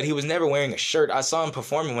the blood. He was never wearing a shirt. I saw him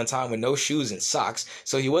performing one time with no shoes and socks.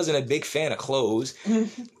 So he wasn't a big fan of clothes.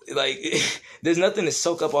 Like, there's nothing to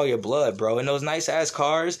soak up all your blood, bro. And those nice ass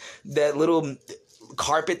cars, that little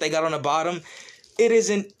carpet they got on the bottom, it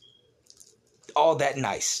isn't all that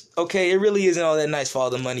nice. Okay, it really isn't all that nice for all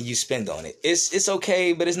the money you spend on it. It's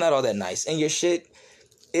okay, but it's not all that nice. And your shit,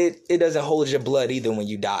 it doesn't hold your blood either when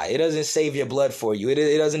you die. It doesn't save your blood for you.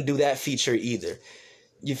 It doesn't do that feature either.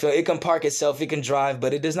 You feel it can park itself, it can drive,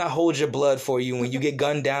 but it does not hold your blood for you when you get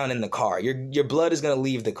gunned down in the car. Your blood is gonna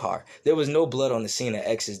leave the car. There was no blood on the scene of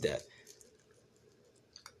X's death.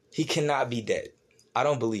 He cannot be dead. I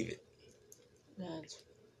don't believe it.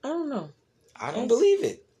 I don't know. I don't believe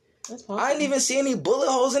it. That's possible. I didn't even see any bullet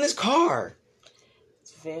holes in his car.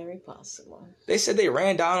 It's very possible. They said they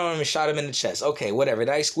ran down on him and shot him in the chest. Okay, whatever.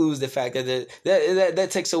 That excludes the fact that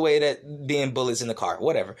takes away that being bullets in the car.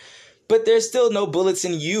 Whatever. But there's still no bullets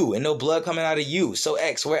in you and no blood coming out of you. So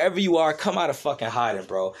X, wherever you are, come out of fucking hiding,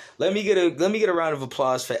 bro. Let me get a round of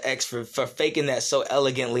applause for X for faking that so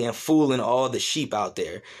elegantly and fooling all the sheep out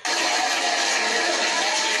there.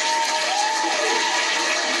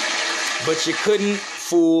 But you couldn't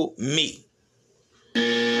fool me.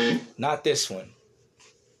 Not this one.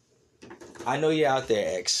 I know you're out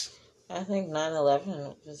there, X. I think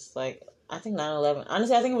 9/11 was like...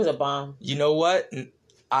 Honestly, I think it was a bomb. You know what?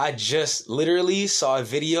 I just literally saw a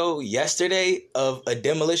video yesterday of a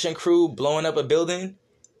demolition crew blowing up a building,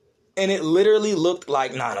 and it literally looked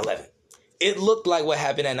like 9/11. It looked like what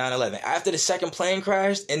happened at 9/11. After the second plane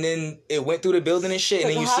crashed, and then it went through the building and shit,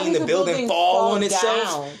 and then you seen the building fall on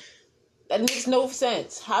itself. That makes no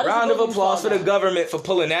sense. How does round of applause for the government for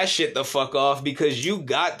pulling that shit the fuck off, because you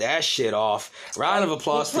got that shit off. Round of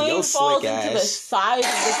applause for your slick ass. The plane falls into the side of the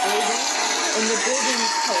building, and the building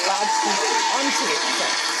collapses onto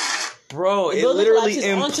itself. Bro, it literally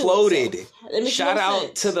imploded. Shout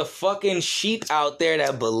out to the fucking sheep out there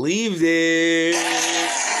that believed it.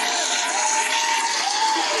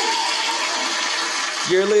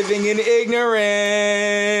 You're living in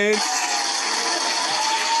ignorance.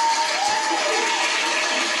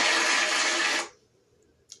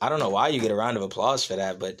 I don't know why you get a round of applause for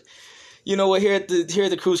that, but you know what? Here at the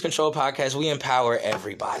Cruze Control Podcast, we empower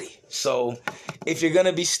everybody. So if you're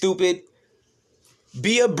gonna be stupid,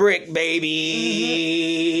 be a brick,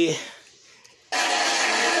 baby.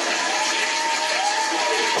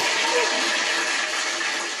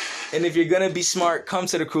 And if you're gonna be smart, come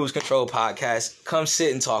to the Cruze Control Podcast. Come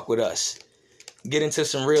sit and talk with us. Get into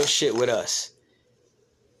some real shit with us.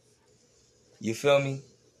 You feel me?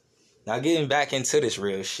 Now getting back into this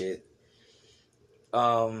real shit.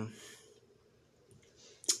 9/11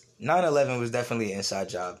 was definitely an inside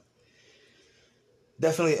job.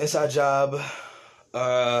 Definitely an inside job.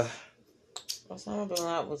 Osama bin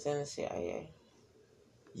Laden was in the CIA.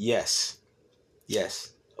 Yes.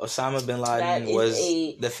 Osama bin Laden was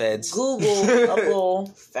the feds.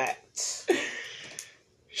 Googleable fact.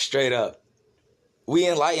 Straight up. We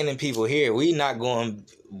enlightening people here. We not going,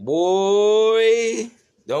 boy.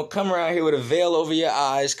 Don't come around here with a veil over your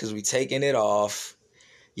eyes, because we taking it off.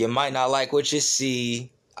 You might not like what you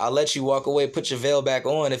see. I'll let you walk away, put your veil back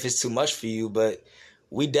on if it's too much for you, but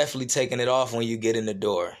we definitely taking it off when you get in the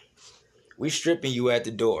door. We stripping you at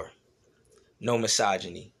the door. No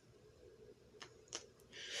misogyny.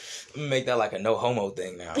 I'm gonna make that like a no homo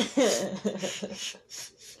thing now.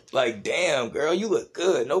 Like, damn, girl, you look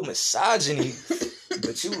good. No misogyny,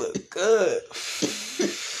 but you look good.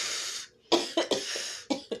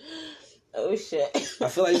 Oh, shit. I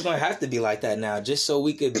feel like it's going to have to be like that now, just so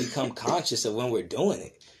we could become conscious of when we're doing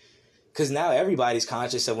it. Because now everybody's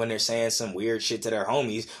conscious of when they're saying some weird shit to their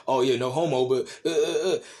homies. Oh, yeah, no homo, but...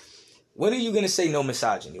 When are you going to say no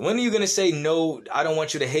misogyny? When are you going to say no, I don't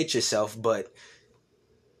want you to hate yourself, but...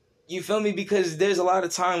 You feel me? Because there's a lot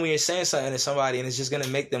of time when you're saying something to somebody and it's just going to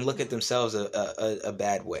make them look at themselves a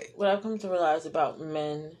bad way. What I've come to realize about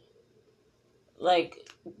men, like,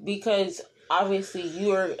 because obviously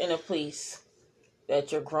you're in a place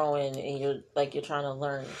that you're growing and you're trying to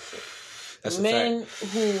learn shit. That's men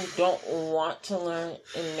who don't want to learn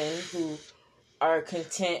and men who are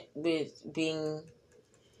content with being,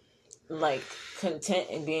 like, content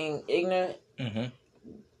and being ignorant,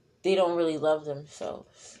 they don't really love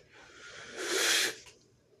themselves.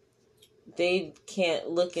 They can't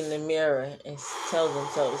look in the mirror and tell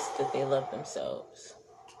themselves that they love themselves.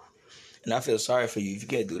 And I feel sorry for you if you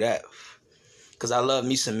can't do that. Because I love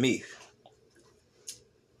me some me.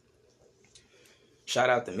 Shout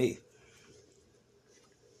out to me.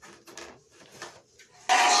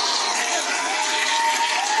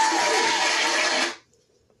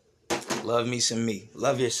 Love me some me.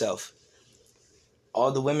 Love yourself.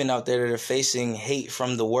 All the women out there that are facing hate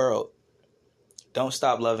from the world, don't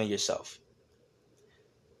stop loving yourself.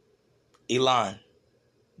 Elaan,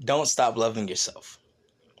 don't stop loving yourself.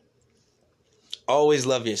 Always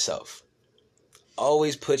love yourself.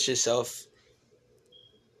 Always put yourself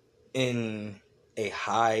in a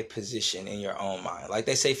high position in your own mind. Like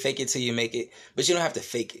they say, fake it till you make it, but you don't have to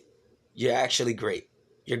fake it. You're actually great.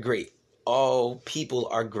 You're great. All people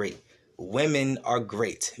are great. Women are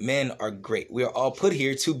great. Men are great. We are all put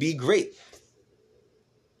here to be great.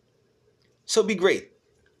 So be great.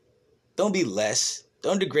 Don't be less.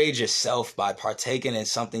 Don't degrade yourself by partaking in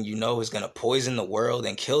something you know is going to poison the world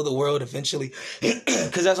and kill the world eventually.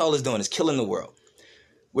 Because that's all it's doing, is killing the world.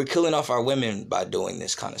 We're killing off our women by doing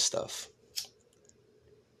this kind of stuff.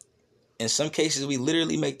 In some cases, we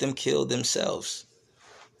literally make them kill themselves.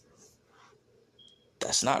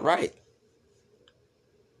 That's not right.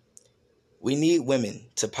 We need women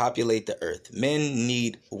to populate the earth. Men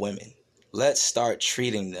need women. Let's start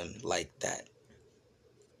treating them like that.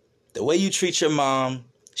 The way you treat your mom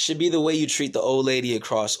should be the way you treat the old lady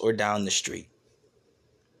across or down the street.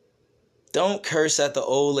 Don't curse at the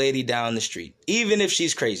old lady down the street, even if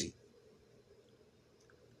she's crazy.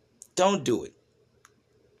 Don't do it.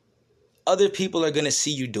 Other people are going to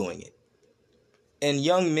see you doing it. And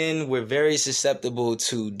young men, we're very susceptible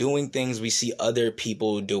to doing things we see other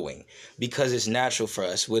people doing because it's natural for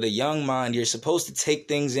us. With a young mind, you're supposed to take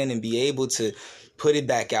things in and be able to put it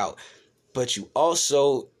back out. But you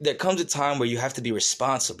also, there comes a time where you have to be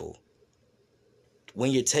responsible.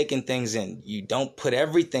 When you're taking things in, you don't put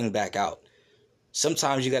everything back out.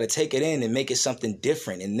 Sometimes you got to take it in and make it something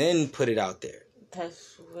different and then put it out there.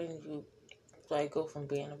 That's when you, like, go from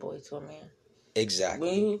being a boy to a man. Exactly.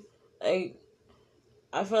 When you, like,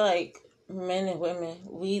 I feel like men and women,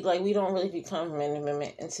 we don't really become men and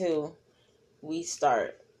women until we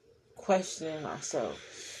start questioning ourselves.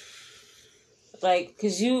 Like,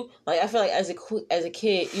 cause you, like, I feel like as a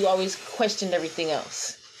kid, you always questioned everything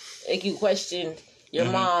else. Like, you questioned your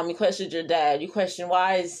mom, you questioned your dad, you question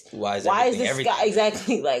why is this guy,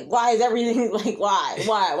 exactly, like, why is everything, like,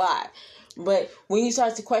 why? But when you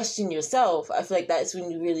start to question yourself, I feel like that's when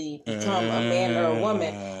you really become a man or a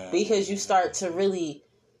woman, because you start to really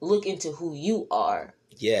look into who you are.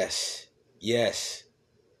 Yes.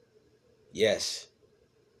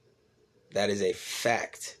 That is a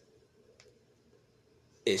fact.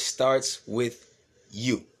 It starts with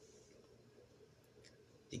you.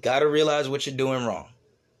 You got to realize what you're doing wrong.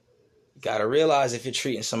 You got to realize if you're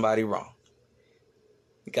treating somebody wrong.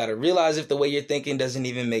 You got to realize if the way you're thinking doesn't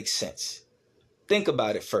even make sense. Think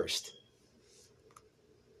about it first.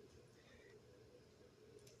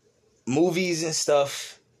 Movies and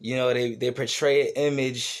stuff, you know, they portray an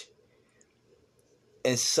image,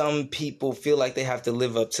 and some people feel like they have to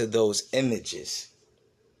live up to those images.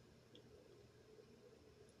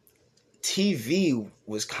 TV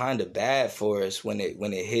was kind of bad for us when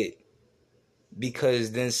it hit,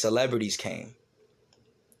 because then celebrities came,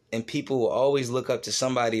 and people will always look up to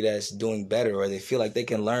somebody that's doing better, or they feel like they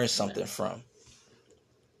can learn something from.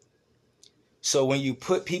 So when you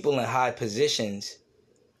put people in high positions,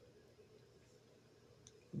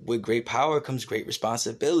 with great power comes great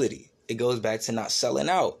responsibility. It goes back to not selling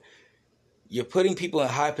out. You're putting people in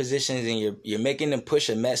high positions, and you're making them push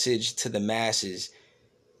a message to the masses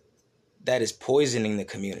that is poisoning the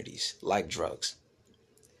communities like drugs.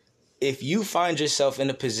 If you find yourself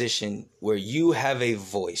in a position where you have a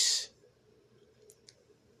voice,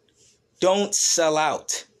 don't sell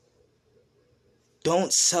out.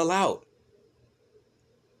 Don't sell out.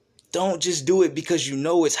 Don't just do it because you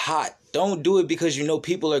know it's hot. Don't do it because you know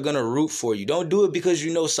people are going to root for you. Don't do it because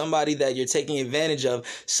you know somebody that you're taking advantage of,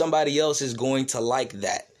 somebody else is going to like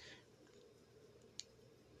that.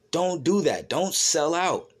 Don't do that. Don't sell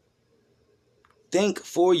out. Think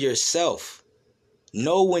for yourself.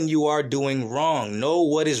 Know when you are doing wrong. Know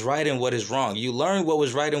what is right and what is wrong. You learn what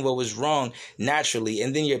was right and what was wrong naturally,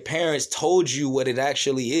 and then your parents told you what it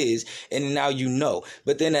actually is, and now you know.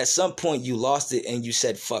 But then at some point you lost it and you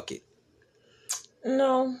said, fuck it.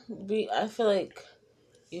 No, I feel like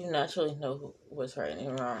you naturally know what's right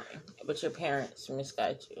and wrong, but your parents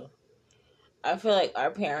misguide you. I feel like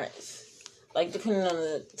our parents, like, depending on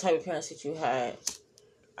the type of parents that you had,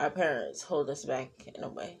 our parents hold us back in a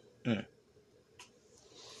way.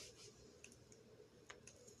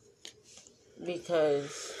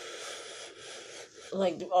 Because,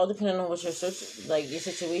 like, all depending on what your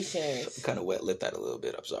situation is. I kind of wet lipped that a little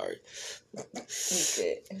bit. I'm sorry. You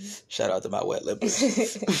good. Shout out to my wet lippers.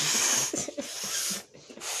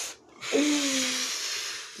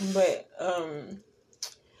 But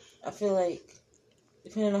I feel like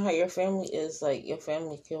depending on how your family is, like, your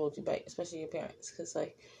family can hold you back, especially your parents. Because,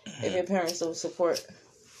 like, if your parents don't support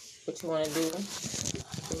what you want to do,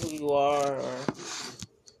 who you are,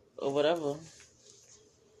 or whatever,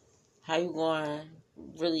 how you going to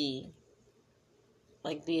really,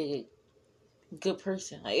 like, be a good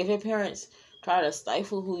person? Like, if your parents try to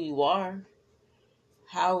stifle who you are,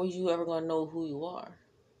 how are you ever going to know who you are?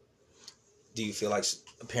 Do you feel like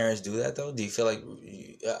parents do that, though? Do you feel like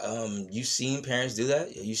you seen parents do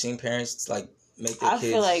that? You seen parents, like, make their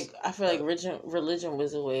kids... I feel like religion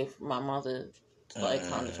was a way for my mother to, like,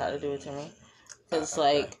 kind of try to do it to me. Because,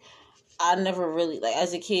 like, I never really, like,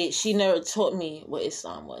 as a kid, she never taught me what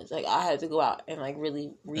Islam was. Like, I had to go out and, like,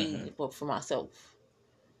 really read the book for myself.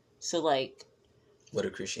 So, like... What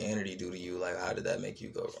did Christianity do to you? Like, how did that make you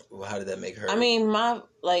go? How did that make her... I mean,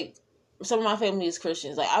 some of my family is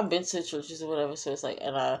Christians. Like, I've been to churches or whatever, so it's like,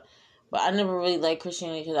 but I never really liked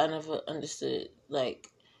Christianity because I never understood, like,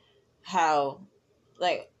 how,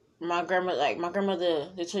 like, my grandmother,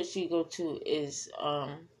 the church she go to is,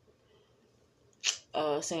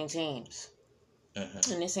 St. James.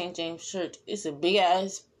 And the St. James church, it's a big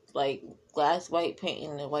ass, like, glass white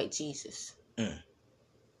painting of white Jesus. And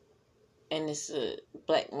it's a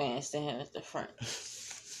black man standing at the front.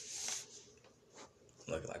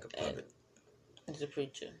 Looking like a puppet. It's a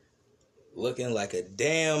preacher. Looking like a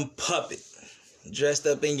damn puppet. Dressed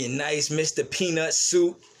up in your nice Mr. Peanut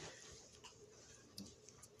suit.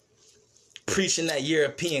 Preaching that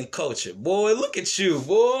European culture. Boy, look at you,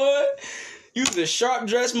 boy. You's a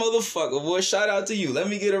sharp-dressed motherfucker, boy. Shout out to you. Let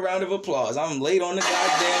me get a round of applause. I'm late on the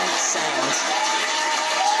goddamn sounds.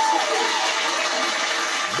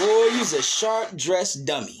 Boy, you's a sharp-dressed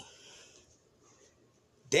dummy.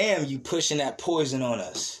 Damn, you pushing that poison on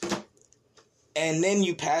us. And then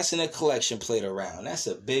you passing a collection plate around. That's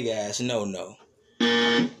a big-ass no-no.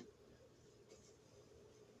 You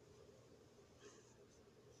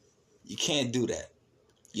can't do that.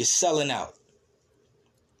 You're selling out.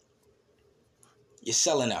 You're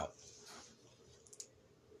selling out.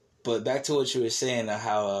 But back to what you were saying,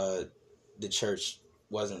 how the church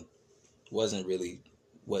wasn't really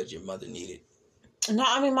what your mother needed. No,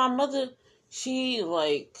 I mean, my mother, she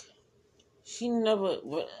never,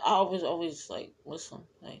 I was always, like, Muslim.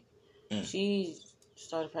 Like, she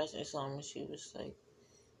started practicing Islam and she was, like...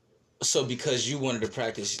 So because you wanted to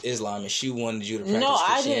practice Islam and she wanted you to practice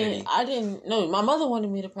Christianity? I didn't. No, my mother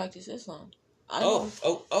wanted me to practice Islam.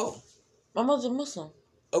 Oh. My mother's a Muslim.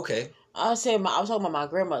 Okay. I was talking about my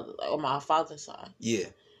grandmother, like, on my father's side. Yeah.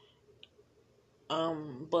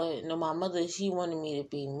 But no, my mother, she wanted me to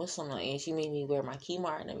be Muslim, like, and she made me wear my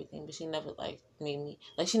kimar and everything, but she never, like,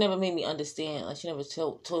 she never made me understand, like, she never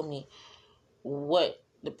told me what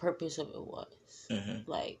the purpose of it was. Mm-hmm.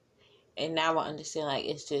 Like, and now I understand, like,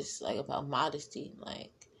 it's just, like, about modesty,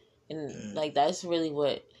 like, and, like, that's really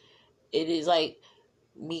what it is, like,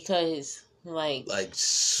 because... Like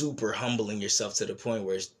super humbling yourself to the point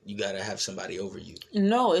where you gotta have somebody over you.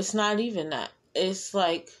 No, it's not even that. It's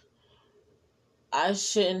like I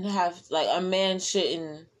shouldn't have, like, a man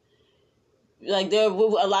shouldn't, like, there a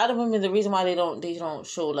lot of women, the reason why they don't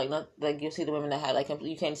show, like, not, like, you'll see the women that have, like,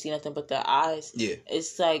 you can't see nothing but their eyes. Yeah.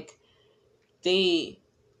 It's like a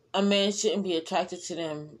man shouldn't be attracted to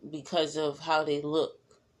them because of how they look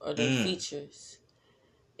or their features.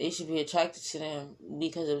 They should be attracted to them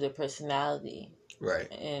because of their personality.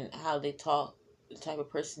 Right. And how they talk, the type of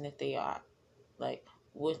person that they are. Like,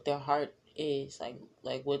 what their heart is.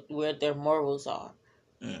 Like where their morals are.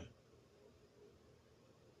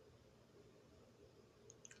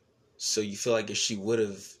 So you feel like if she would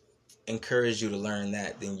have encouraged you to learn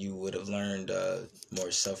that, then you would have learned more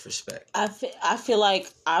self-respect. I feel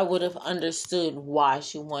like I would have understood why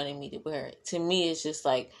she wanted me to wear it. To me, it's just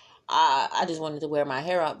like... I just wanted to wear my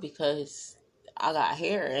hair out because I got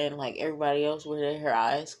hair and, like, everybody else wore their hair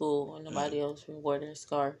out at school and nobody else wore their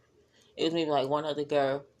scarf. It was maybe, like, one other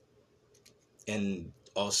girl. And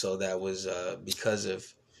also that was because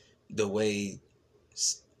of the way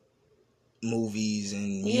movies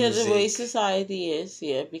and music... Yeah, the way society is,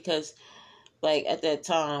 yeah, because, like, at the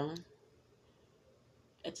time,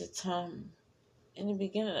 in the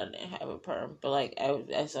beginning, I didn't have a perm, but, like,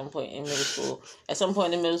 at some point in middle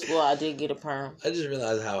school, I did get a perm. I just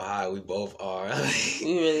realized how high we both are.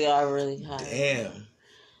 We really are really high. Damn.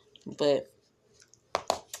 But,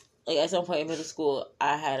 like, at some point in middle school,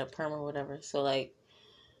 I had a perm or whatever. So, like,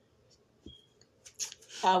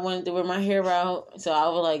 I wanted to wear my hair out. So I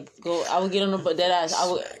would, like, I would get on the bus,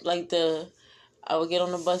 I would get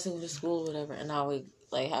on the bus and go to school, whatever, and I would,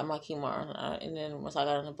 like, have my kimar, and then once I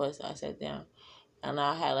got on the bus, I sat down. And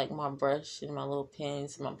I had, like, my brush and my little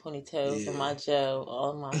pins, my ponytails and my gel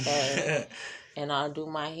on my head. And I'll do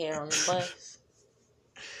my hair on the bus.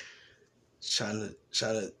 Trying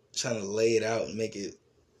to lay it out and make it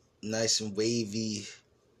nice and wavy.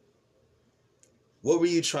 What were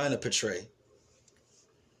you trying to portray?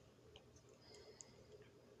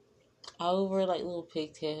 I would wear, like, little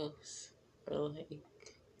pigtails. Or, like...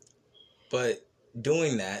 But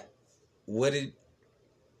doing that, what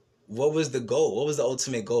was the goal? What was the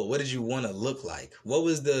ultimate goal? What did you want to look like? What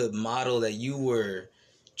was the model that you were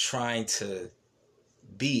trying to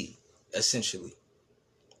be, essentially?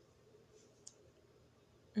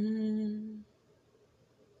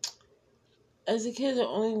 As a kid, the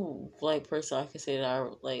only, like, person I could say that I,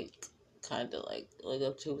 like, kind of, like, look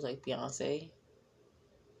up to was, like, Beyonce.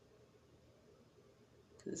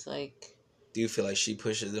 Because, like... Do you feel like she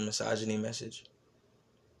pushes the misogyny message?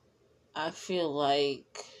 I feel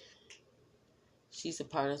like... she's a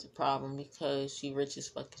part of the problem because she rich as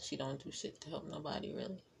fuck and she don't do shit to help nobody,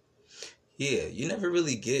 really. Yeah, you never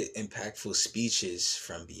really get impactful speeches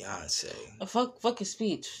from Beyonce. A fucking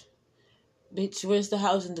speech. Bitch, where's the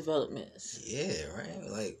housing developments? Yeah, right?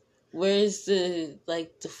 Like... Where's the,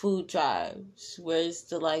 like, the food drives? Where's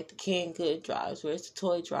the, like, the canned good drives? Where's the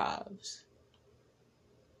toy drives?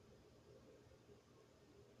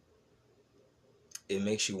 It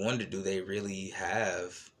makes you wonder, do they really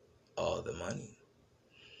have all the money?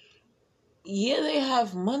 Yeah, they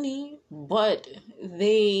have money, but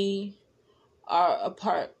they are a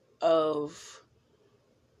part of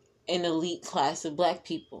an elite class of black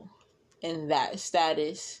people. And that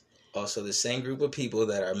status Also, the same group of people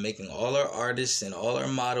that are making all our artists and all our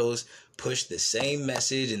models push the same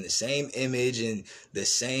message and the same image and the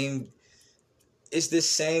same... It's the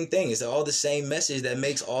same thing. It's all the same message that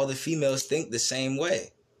makes all the females think the same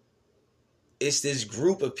way. It's this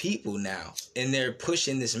group of people now, and they're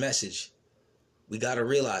pushing this message. We got to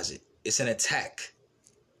realize it. It's an attack.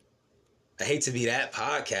 I hate to be that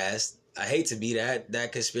podcast. I hate to be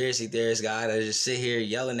that conspiracy theorist guy that just sit here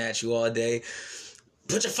yelling at you all day.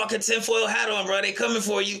 Put your fucking tinfoil hat on, bro. They coming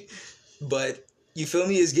for you. But you feel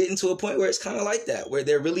me? It's getting to a point where it's kind of like that, where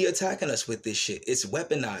they're really attacking us with this shit. It's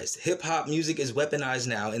weaponized. Hip-hop music is weaponized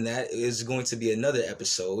now, and that is going to be another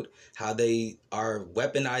episode, how they are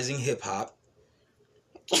weaponizing hip-hop.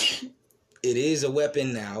 It is a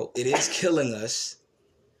weapon now. It is killing us.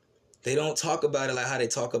 They don't talk about it like how they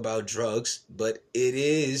talk about drugs, but it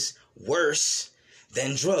is worse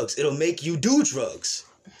than drugs. It'll make you do drugs.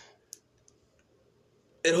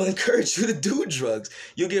 It'll encourage you to do drugs.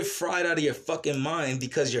 You'll get fried out of your fucking mind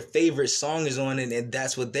because your favorite song is on it and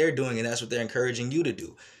that's what they're doing and that's what they're encouraging you to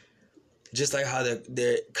do. Just like how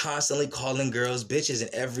they're constantly calling girls bitches in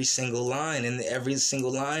every single line. And every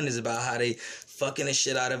single line is about how they fucking the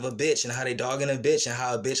shit out of a bitch and how they dogging a bitch and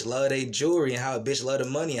how a bitch love their jewelry and how a bitch love the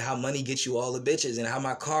money and how money gets you all the bitches and how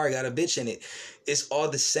my car got a bitch in it. It's all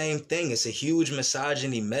the same thing. It's a huge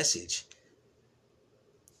misogyny message.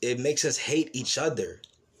 It makes us hate each other.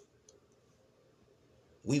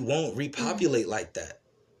 We won't repopulate like that.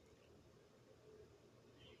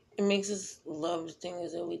 It makes us love the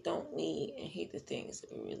things that we don't need and hate the things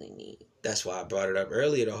that we really need. That's why I brought it up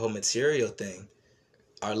earlier, the whole material thing.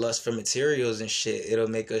 Our lust for materials and shit, it'll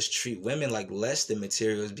make us treat women like less than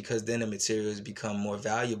materials because then the materials become more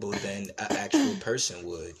valuable than an actual person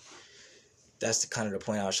would. That's the kind of the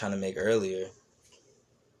point I was trying to make earlier.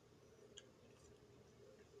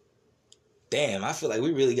 Damn, I feel like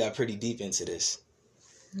we really got pretty deep into this.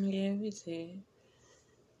 Yeah, we did.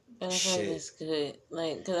 But I feel like it's good.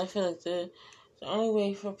 Like, because I feel like the only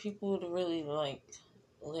way for people to really, like,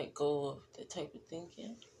 let go of the type of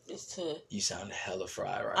thinking is to... You sound hella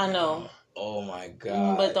fried right now. I know. Oh, my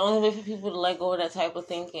God. But the only way for people to let go of that type of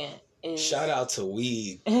thinking is... Shout out to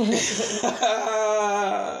weed.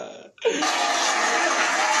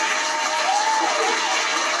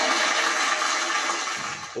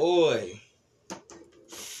 Boy.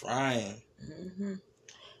 Frying. Mm-hmm.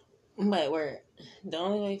 But the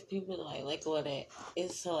only way for people to like let go of that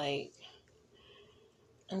is to like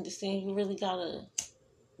understand you really gotta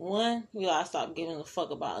you gotta stop giving a fuck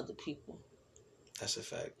about other people. That's a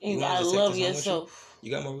fact. You gotta love yourself. You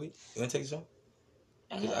got more weed? You wanna take some?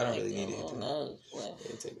 Because I don't really need it. No, yeah,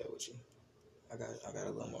 take that with you. I got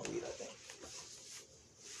a little more weed, I think.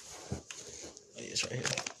 Oh, yeah, it's right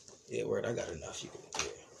here. Yeah, word, I got enough. You can do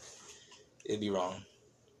it. It'd be wrong.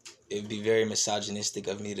 It'd be very misogynistic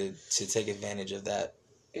of me to take advantage of that.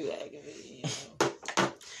 Exactly.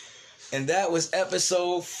 And that was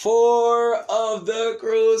episode 4 of the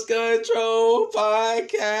Cruze Control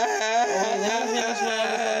Podcast.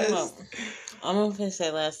 I'm gonna finish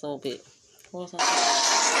that last little bit. What was I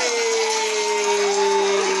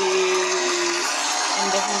I'm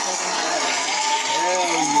definitely fucking high. Hell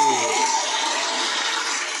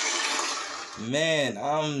yeah. Man,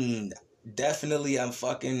 I'm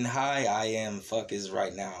fucking high. I am fuck is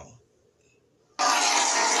right now.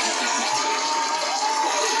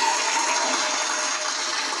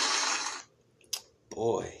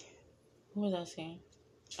 Boy. What was I saying?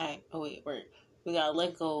 Alright, wait. We gotta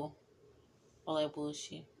let go all that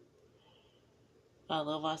bullshit. Gotta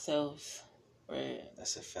love ourselves.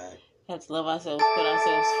 That's a fact. Have to love ourselves, put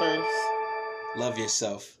ourselves first. Love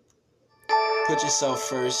yourself. Put yourself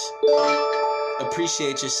first.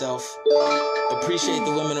 Appreciate yourself. Appreciate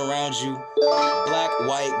the women around you. Black,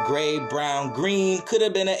 white, gray, brown, green. Could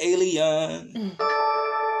have been an alien.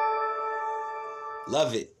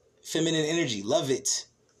 Love it. Feminine energy. Love it.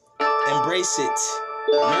 Embrace it.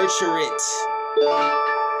 Nurture it.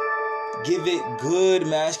 Give it good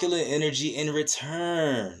masculine energy in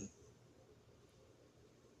return.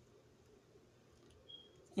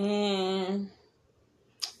 Oh,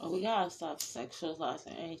 we gotta stop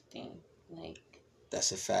sexualizing everything.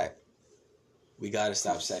 That's a fact. We gotta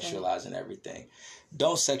stop sexualizing everything.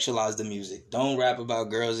 Don't sexualize the music. Don't rap about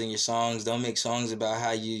girls in your songs. Don't make songs about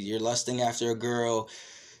how you're lusting after a girl.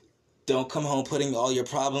 Don't come home putting all your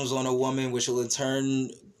problems on a woman, which will in turn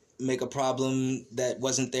make a problem that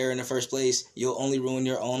wasn't there in the first place. You'll only ruin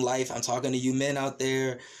your own life. I'm talking to you men out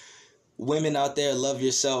there. Women out there, love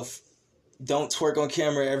yourself. Don't twerk on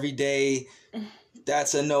camera every day.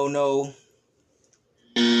 That's a no-no.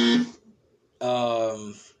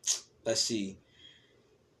 Let's see.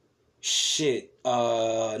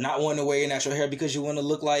 Not wanting to wear your natural hair because you want to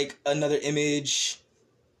look like another image.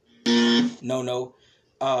 No.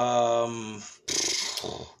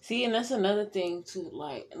 See, and that's another thing too.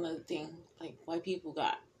 Like white people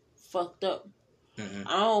got fucked up. Mm-hmm.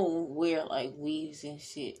 I don't wear like weaves and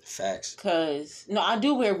shit. Facts. Cause no, I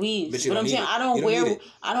do wear weaves, but I'm saying I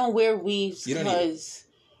don't wear weaves because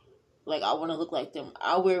like I want to look like them.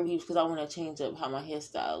 I wear weaves because I want to change up how my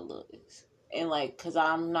hairstyle looks, and like because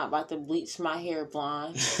I'm not about to bleach my hair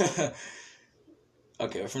blonde.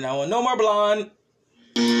 Okay, from now on, no more blonde.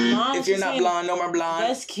 If you're not blonde, no more blonde.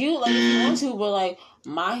 That's cute, like if you want to, but like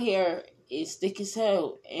my hair is thick as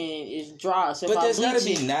hell and it's dry. So but there's gotta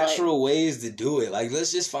be natural ways to do it. Like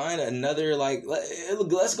let's just find another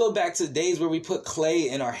let's go back to the days where we put clay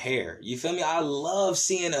in our hair. You feel me? I love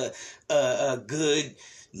seeing a good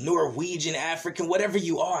Norwegian, African, whatever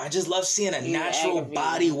you are. I just love seeing a natural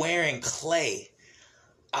body wearing clay.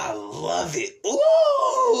 I love it.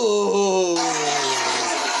 Ooh.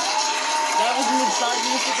 That was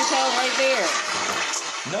misogynistic as hell right there.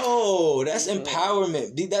 No, that's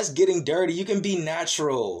empowerment. That's getting dirty. You can be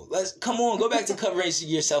natural. Come on, go back to covering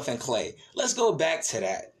yourself in clay. Let's go back to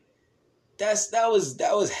that. That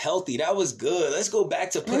was healthy. That was good. Let's go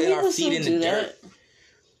back to putting our feet in the dirt.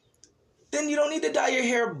 Then you don't need to dye your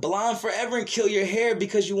hair blonde forever and kill your hair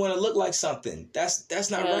because you want to look like something. That's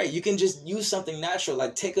not right. You can just use something natural.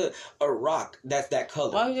 Like take a rock that's that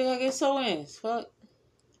color. Why would you gotta get sew-ins? Fuck.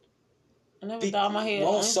 I never dye my hair.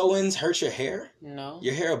 Won't sew-ins hurt your hair? No.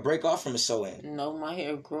 Your hair will break off from a sew-in. No, my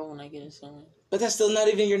hair will grow when I get a sew-in. But that's still not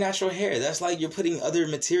even your natural hair. That's like you're putting other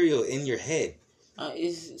material in your head.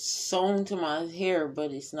 It's sewn to my hair, but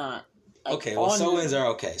it's not. Like, okay, well, sew-ins are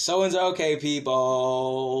okay. Sew-ins are okay,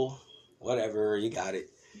 people. Whatever, you got it.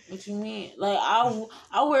 What you mean? Like,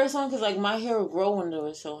 I wear something because, like, my hair will grow when there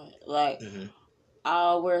was sewing. Like,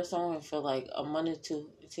 I'll wear something for, like, a month or two.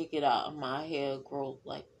 Take it out, and my hair grow,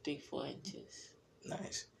 like, 3-4 inches.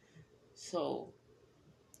 Nice. So.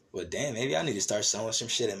 Well, damn, maybe I need to start sewing some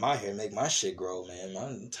shit in my hair, make my shit grow, man.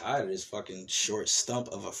 I'm tired of this fucking short stump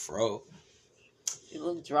of a fro. It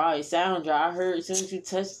look dry. It sound dry. I heard as soon as you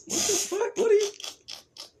touch What are you...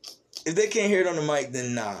 If they can't hear it on the mic,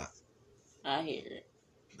 then nah. I hear it.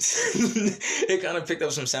 It kind of picked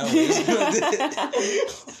up some sound waves.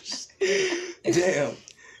 Damn.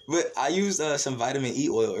 But I used some vitamin E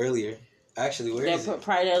oil earlier. Actually, where is it?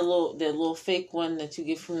 Probably that little fake one that you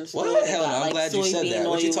get from the store. What? Hell no, I'm glad you said that.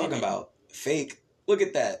 What you talking about? Fake? Look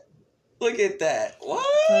at that. Look at that. What?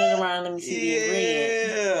 Turn it around, let me see the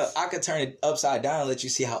ingredient. Yeah. I could turn it upside down and let you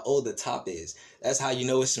see how old the top is. That's how you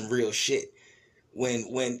know it's some real shit.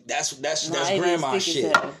 When that's grandma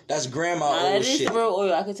shit. That's grandma old shit. That is real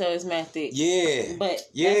oil. I can tell it's mad thick. Yeah. But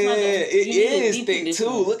it is thick too.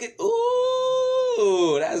 Look at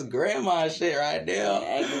that's grandma shit right there.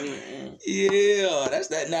 Yeah, that's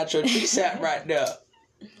that natural tree sap right there.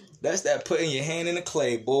 That's that putting your hand in the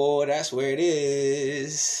clay, boy. That's where it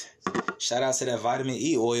is. Shout out to that vitamin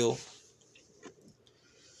E oil.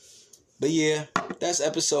 But yeah, that's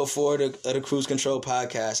episode 4 of the Cruze Control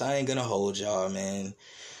Podcast. I ain't gonna hold y'all, man. I'm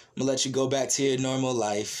gonna let you go back to your normal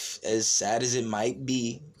life, as sad as it might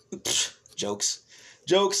be. Jokes.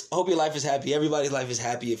 I hope your life is happy. Everybody's life is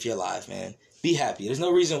happy if you're alive, man. Be happy. There's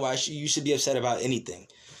no reason why you should be upset about anything.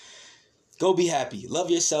 Go be happy.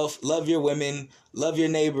 Love yourself. Love your women. Love your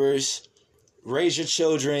neighbors. Raise your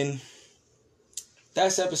children.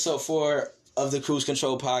 That's episode 4 of the Cruze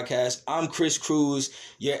Control Podcast. I'm Chris Cruze,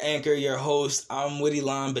 your anchor, your host. I'm with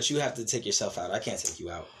Elaan, but you have to take yourself out. I can't take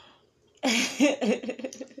you out.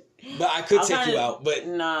 But I could take you out. But,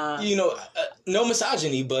 nah. You know, no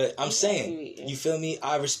misogyny, but I'm saying, you feel me?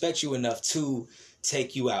 I respect you enough to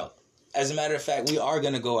take you out. As a matter of fact, we are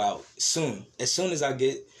going to go out soon. As soon as I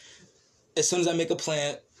make a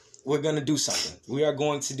plan, we're going to do something. We are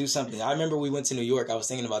going to do something. I remember we went to New York. I was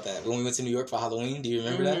thinking about that. When we went to New York for Halloween, do you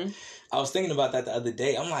remember that? I was thinking about that the other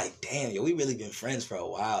day. I'm like, damn, yo, we really been friends for a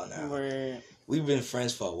while now. Word. We've been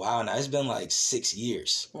friends for a while now. It's been like 6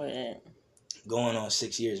 years. Word. Going on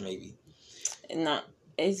 6 years, maybe.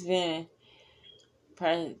 It's been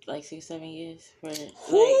probably like 6-7 years.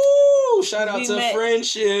 Woo! Shout out to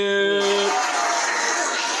friendship.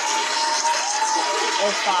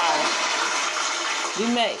 Or 5. We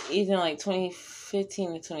met either like 2015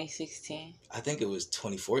 or 2016. I think it was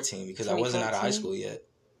 2014 because I wasn't out of high school yet.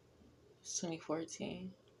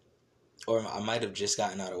 2014. Or I might have just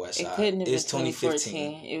gotten out of West Side. It couldn't have been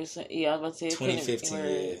 2015. It was, I was about to say 2015,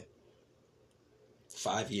 yeah.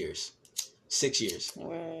 5 years. 6 years.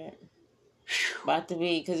 We're about to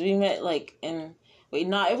be, because we met like in,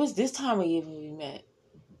 it was this time of year when we met,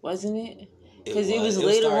 wasn't it? Because it was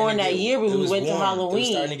later on that year when we went to Halloween. It was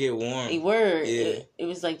starting to get warm. A word. Yeah. It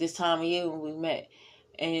was like this time of year when we met.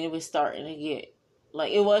 And it was starting to get...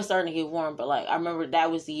 Like, it was starting to get warm. But, like, I remember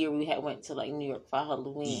that was the year we had went to, like, New York for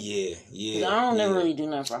Halloween. Yeah. I don't never really do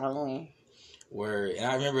nothing for Halloween. Word. And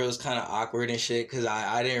I remember it was kind of awkward and shit because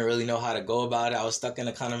I didn't really know how to go about it. I was stuck in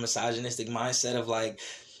a kind of misogynistic mindset of, like...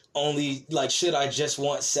 Only, like, should I just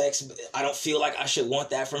want sex? I don't feel like I should want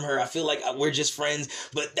that from her. I feel like we're just friends,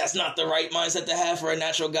 but that's not the right mindset to have for a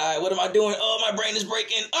natural guy. What am I doing? Oh, my brain is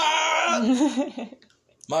breaking. Ah!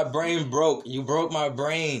 My brain broke. You broke my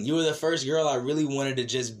brain. You were the first girl I really wanted to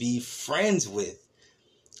just be friends with.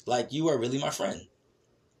 Like, you are really my friend.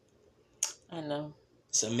 I know.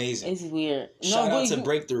 It's amazing. It's weird. Shout out to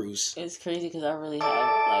Breakthroughs. It's crazy because I really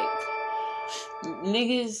have, like,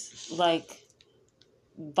 niggas, like...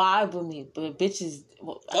 vibe with me, but bitches.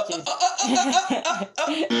 Well,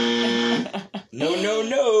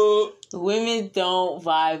 No. Women don't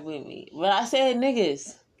vibe with me, but I said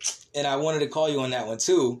niggas. And I wanted to call you on that one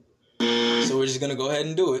too, so we're just gonna go ahead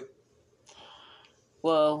and do it.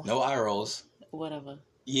 Well, no eye rolls. Whatever.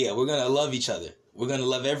 Yeah, we're gonna love each other. We're gonna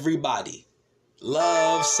love everybody.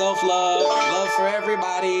 Love, self-love, love for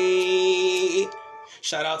everybody.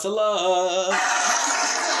 Shout out to love.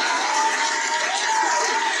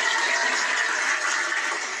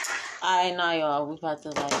 Alright, now y'all, we about to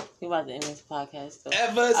end this podcast. Though.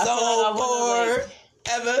 Episode 4.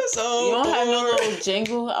 Episode You don't have no little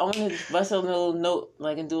jingle? I want to bust a little note,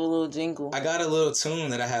 like, and do a little jingle. I got a little tune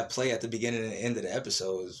that I have play at the beginning and end of the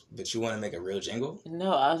episodes, but you want to make a real jingle?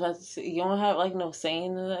 No, I was about to say, you don't have, like, no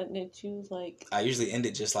saying that you, like... I usually end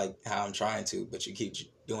it just like how I'm trying to, but you keep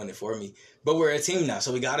doing it for me. But we're a team now,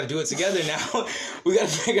 so we got to do it together now. We got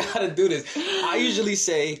to figure out how to do this. I usually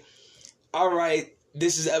say, all right,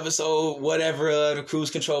 this is episode whatever of the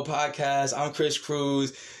Cruze Control Podcast. I'm Chris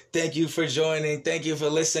Cruze. Thank you for joining. Thank you for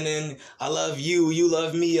listening. I love you. You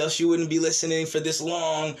love me, else you wouldn't be listening for this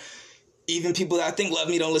long. Even people that I think love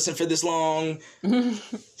me don't listen for this long.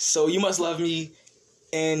 So you must love me.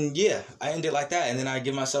 And yeah, I end it like that. And then I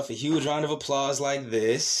give myself a huge round of applause like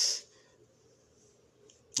this.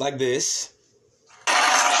 Like this.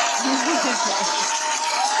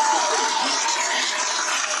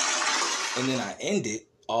 And then I end it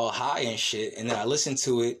all high and shit. And then I listen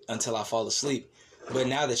to it until I fall asleep. But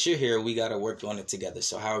now that you're here, we got to work on it together.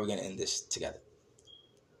 So how are we going to end this together?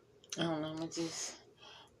 I don't know. I'm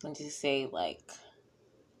gonna just say, like...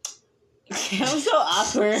 I'm so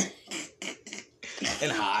awkward.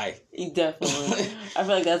 And high. Definitely. I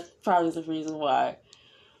feel like that's probably the reason why.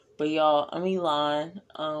 But y'all, I'm Elaan.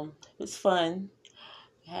 It was fun.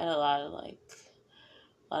 We had a lot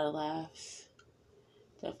of laughs.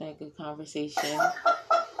 Definitely a good conversation.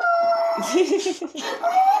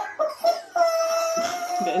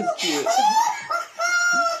 That's cute.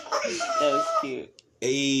 That was cute.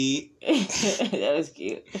 Hey. That was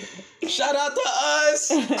cute. Shout out to us.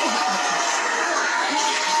 Shout out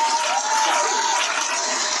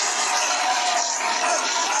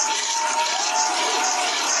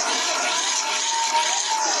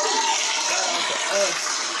to us.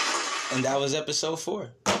 And that was episode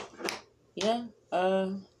 4. Yeah.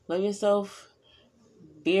 Love yourself.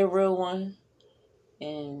 Be a real one.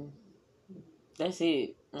 And that's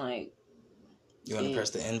it. Like, you want to press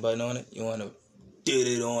the end button on it? You want to did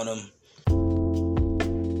it on them?